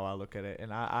kind of how I look at it.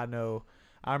 And I know,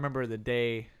 I remember the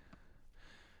day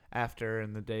after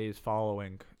and the days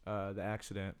following the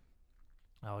accident,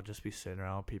 I would just be sitting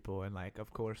around with people, and like,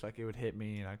 of course, like it would hit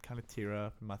me, and I'd kind of tear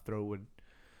up, and my throat would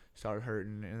start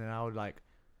hurting, and then I would like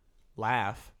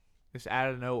laugh, just out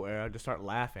of nowhere. I'd just start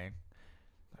laughing.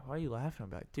 Like, why are you laughing?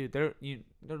 I'm like, dude,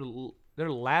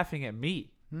 they're laughing at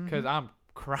me because I'm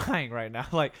crying right now.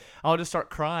 Like, I'll just start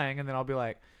crying, and then I'll be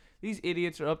like, these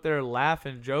idiots are up there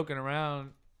laughing, joking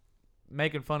around,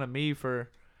 making fun of me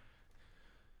for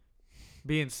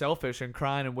being selfish and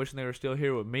crying and wishing they were still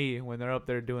here with me when they're up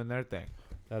there doing their thing.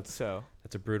 that's So,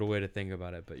 a brutal way to think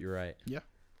about it, but you're right.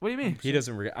 what do you mean? He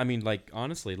doesn't. I mean, like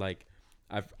honestly, like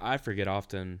I forget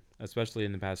often, especially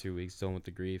in the past few weeks, dealing with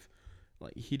the grief.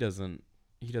 Like he doesn't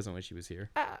wish he was here.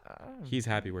 He's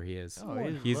happy where he is. Oh,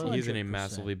 He's in a 100%.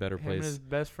 massively better him and place. his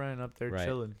best friend up there Right.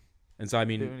 chilling, And so I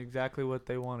mean, doing exactly what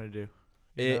they want to do.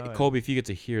 you know, and Colby, if you get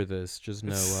to hear this, just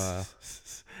know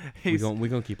we he's,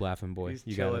 gonna keep laughing, boy. he's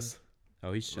You got chilling. us.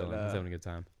 Oh, he's chilling. He's having a good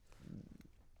time.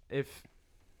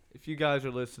 if you guys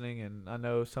are listening, and I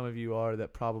know some of you are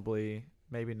that probably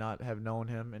maybe not have known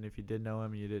him, and if you did know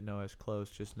him, you didn't know as close.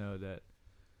 Just know that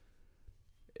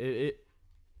it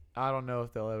I don't know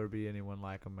if there'll ever be anyone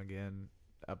like him again.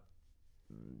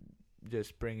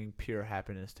 Just bringing pure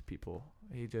happiness to people.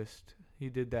 He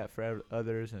did that for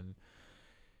others, and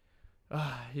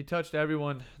he touched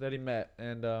everyone that he met.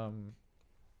 And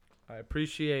I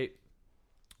appreciate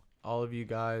all of you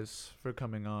guys for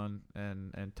coming on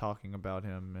and talking about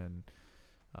him and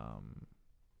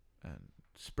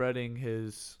spreading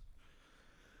his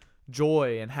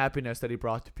joy and happiness that he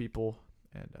brought to people.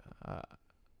 And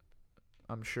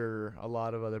I'm sure a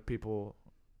lot of other people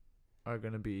are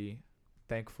going to be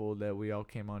thankful that we all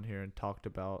came on here and talked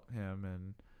about him,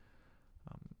 and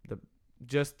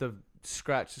the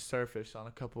scratch the surface on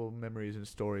a couple of memories and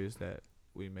stories that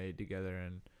we made together.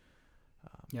 And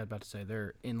Yeah, I was about to say there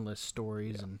are endless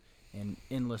stories and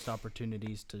endless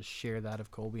opportunities to share that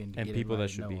of Colby and to And get people that everybody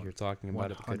to should be know here talking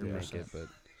about it but couldn't make 100%. it. But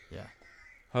Yeah.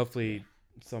 hopefully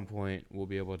at some point we'll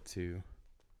be able to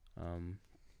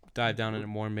dive down in it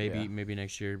more. Maybe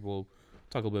next year we'll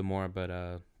talk a little bit more.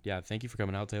 But yeah, thank you for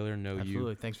coming out, Taylor. No,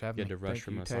 Absolutely. Thanks for you having had me. to rush thank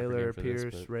from you, a soccer Taylor, game for this,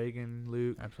 Pierce, but Reagan,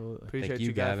 Luke. Absolutely. Appreciate you,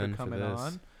 you guys Gavin, for for coming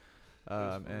this.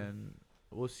 on. And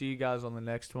we'll see you guys on the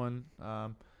next one,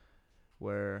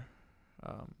 where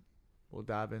we'll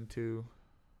dive into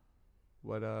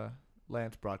what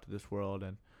Lance brought to this world.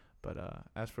 But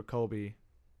as for Colby,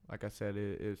 like I said,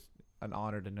 it is an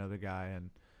honor to know the guy,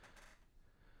 and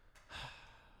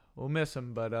we'll miss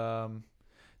him. But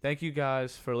thank you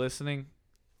guys for listening.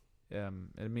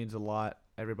 It means a lot.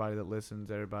 Everybody that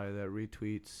listens, everybody that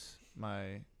retweets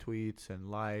my tweets and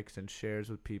likes and shares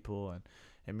with people, and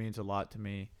it means a lot to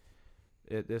me.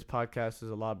 This podcast is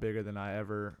a lot bigger than I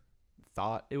ever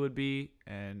thought it would be,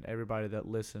 and everybody that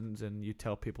listens and you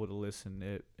tell people to listen,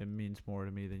 it means more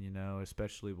to me than you know,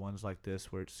 especially ones like this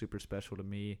where it's super special to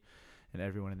me and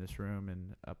everyone in this room,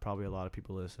 and probably a lot of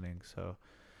people listening. So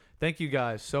thank you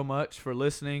guys so much for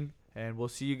listening, and we'll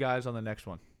see you guys on the next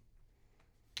one.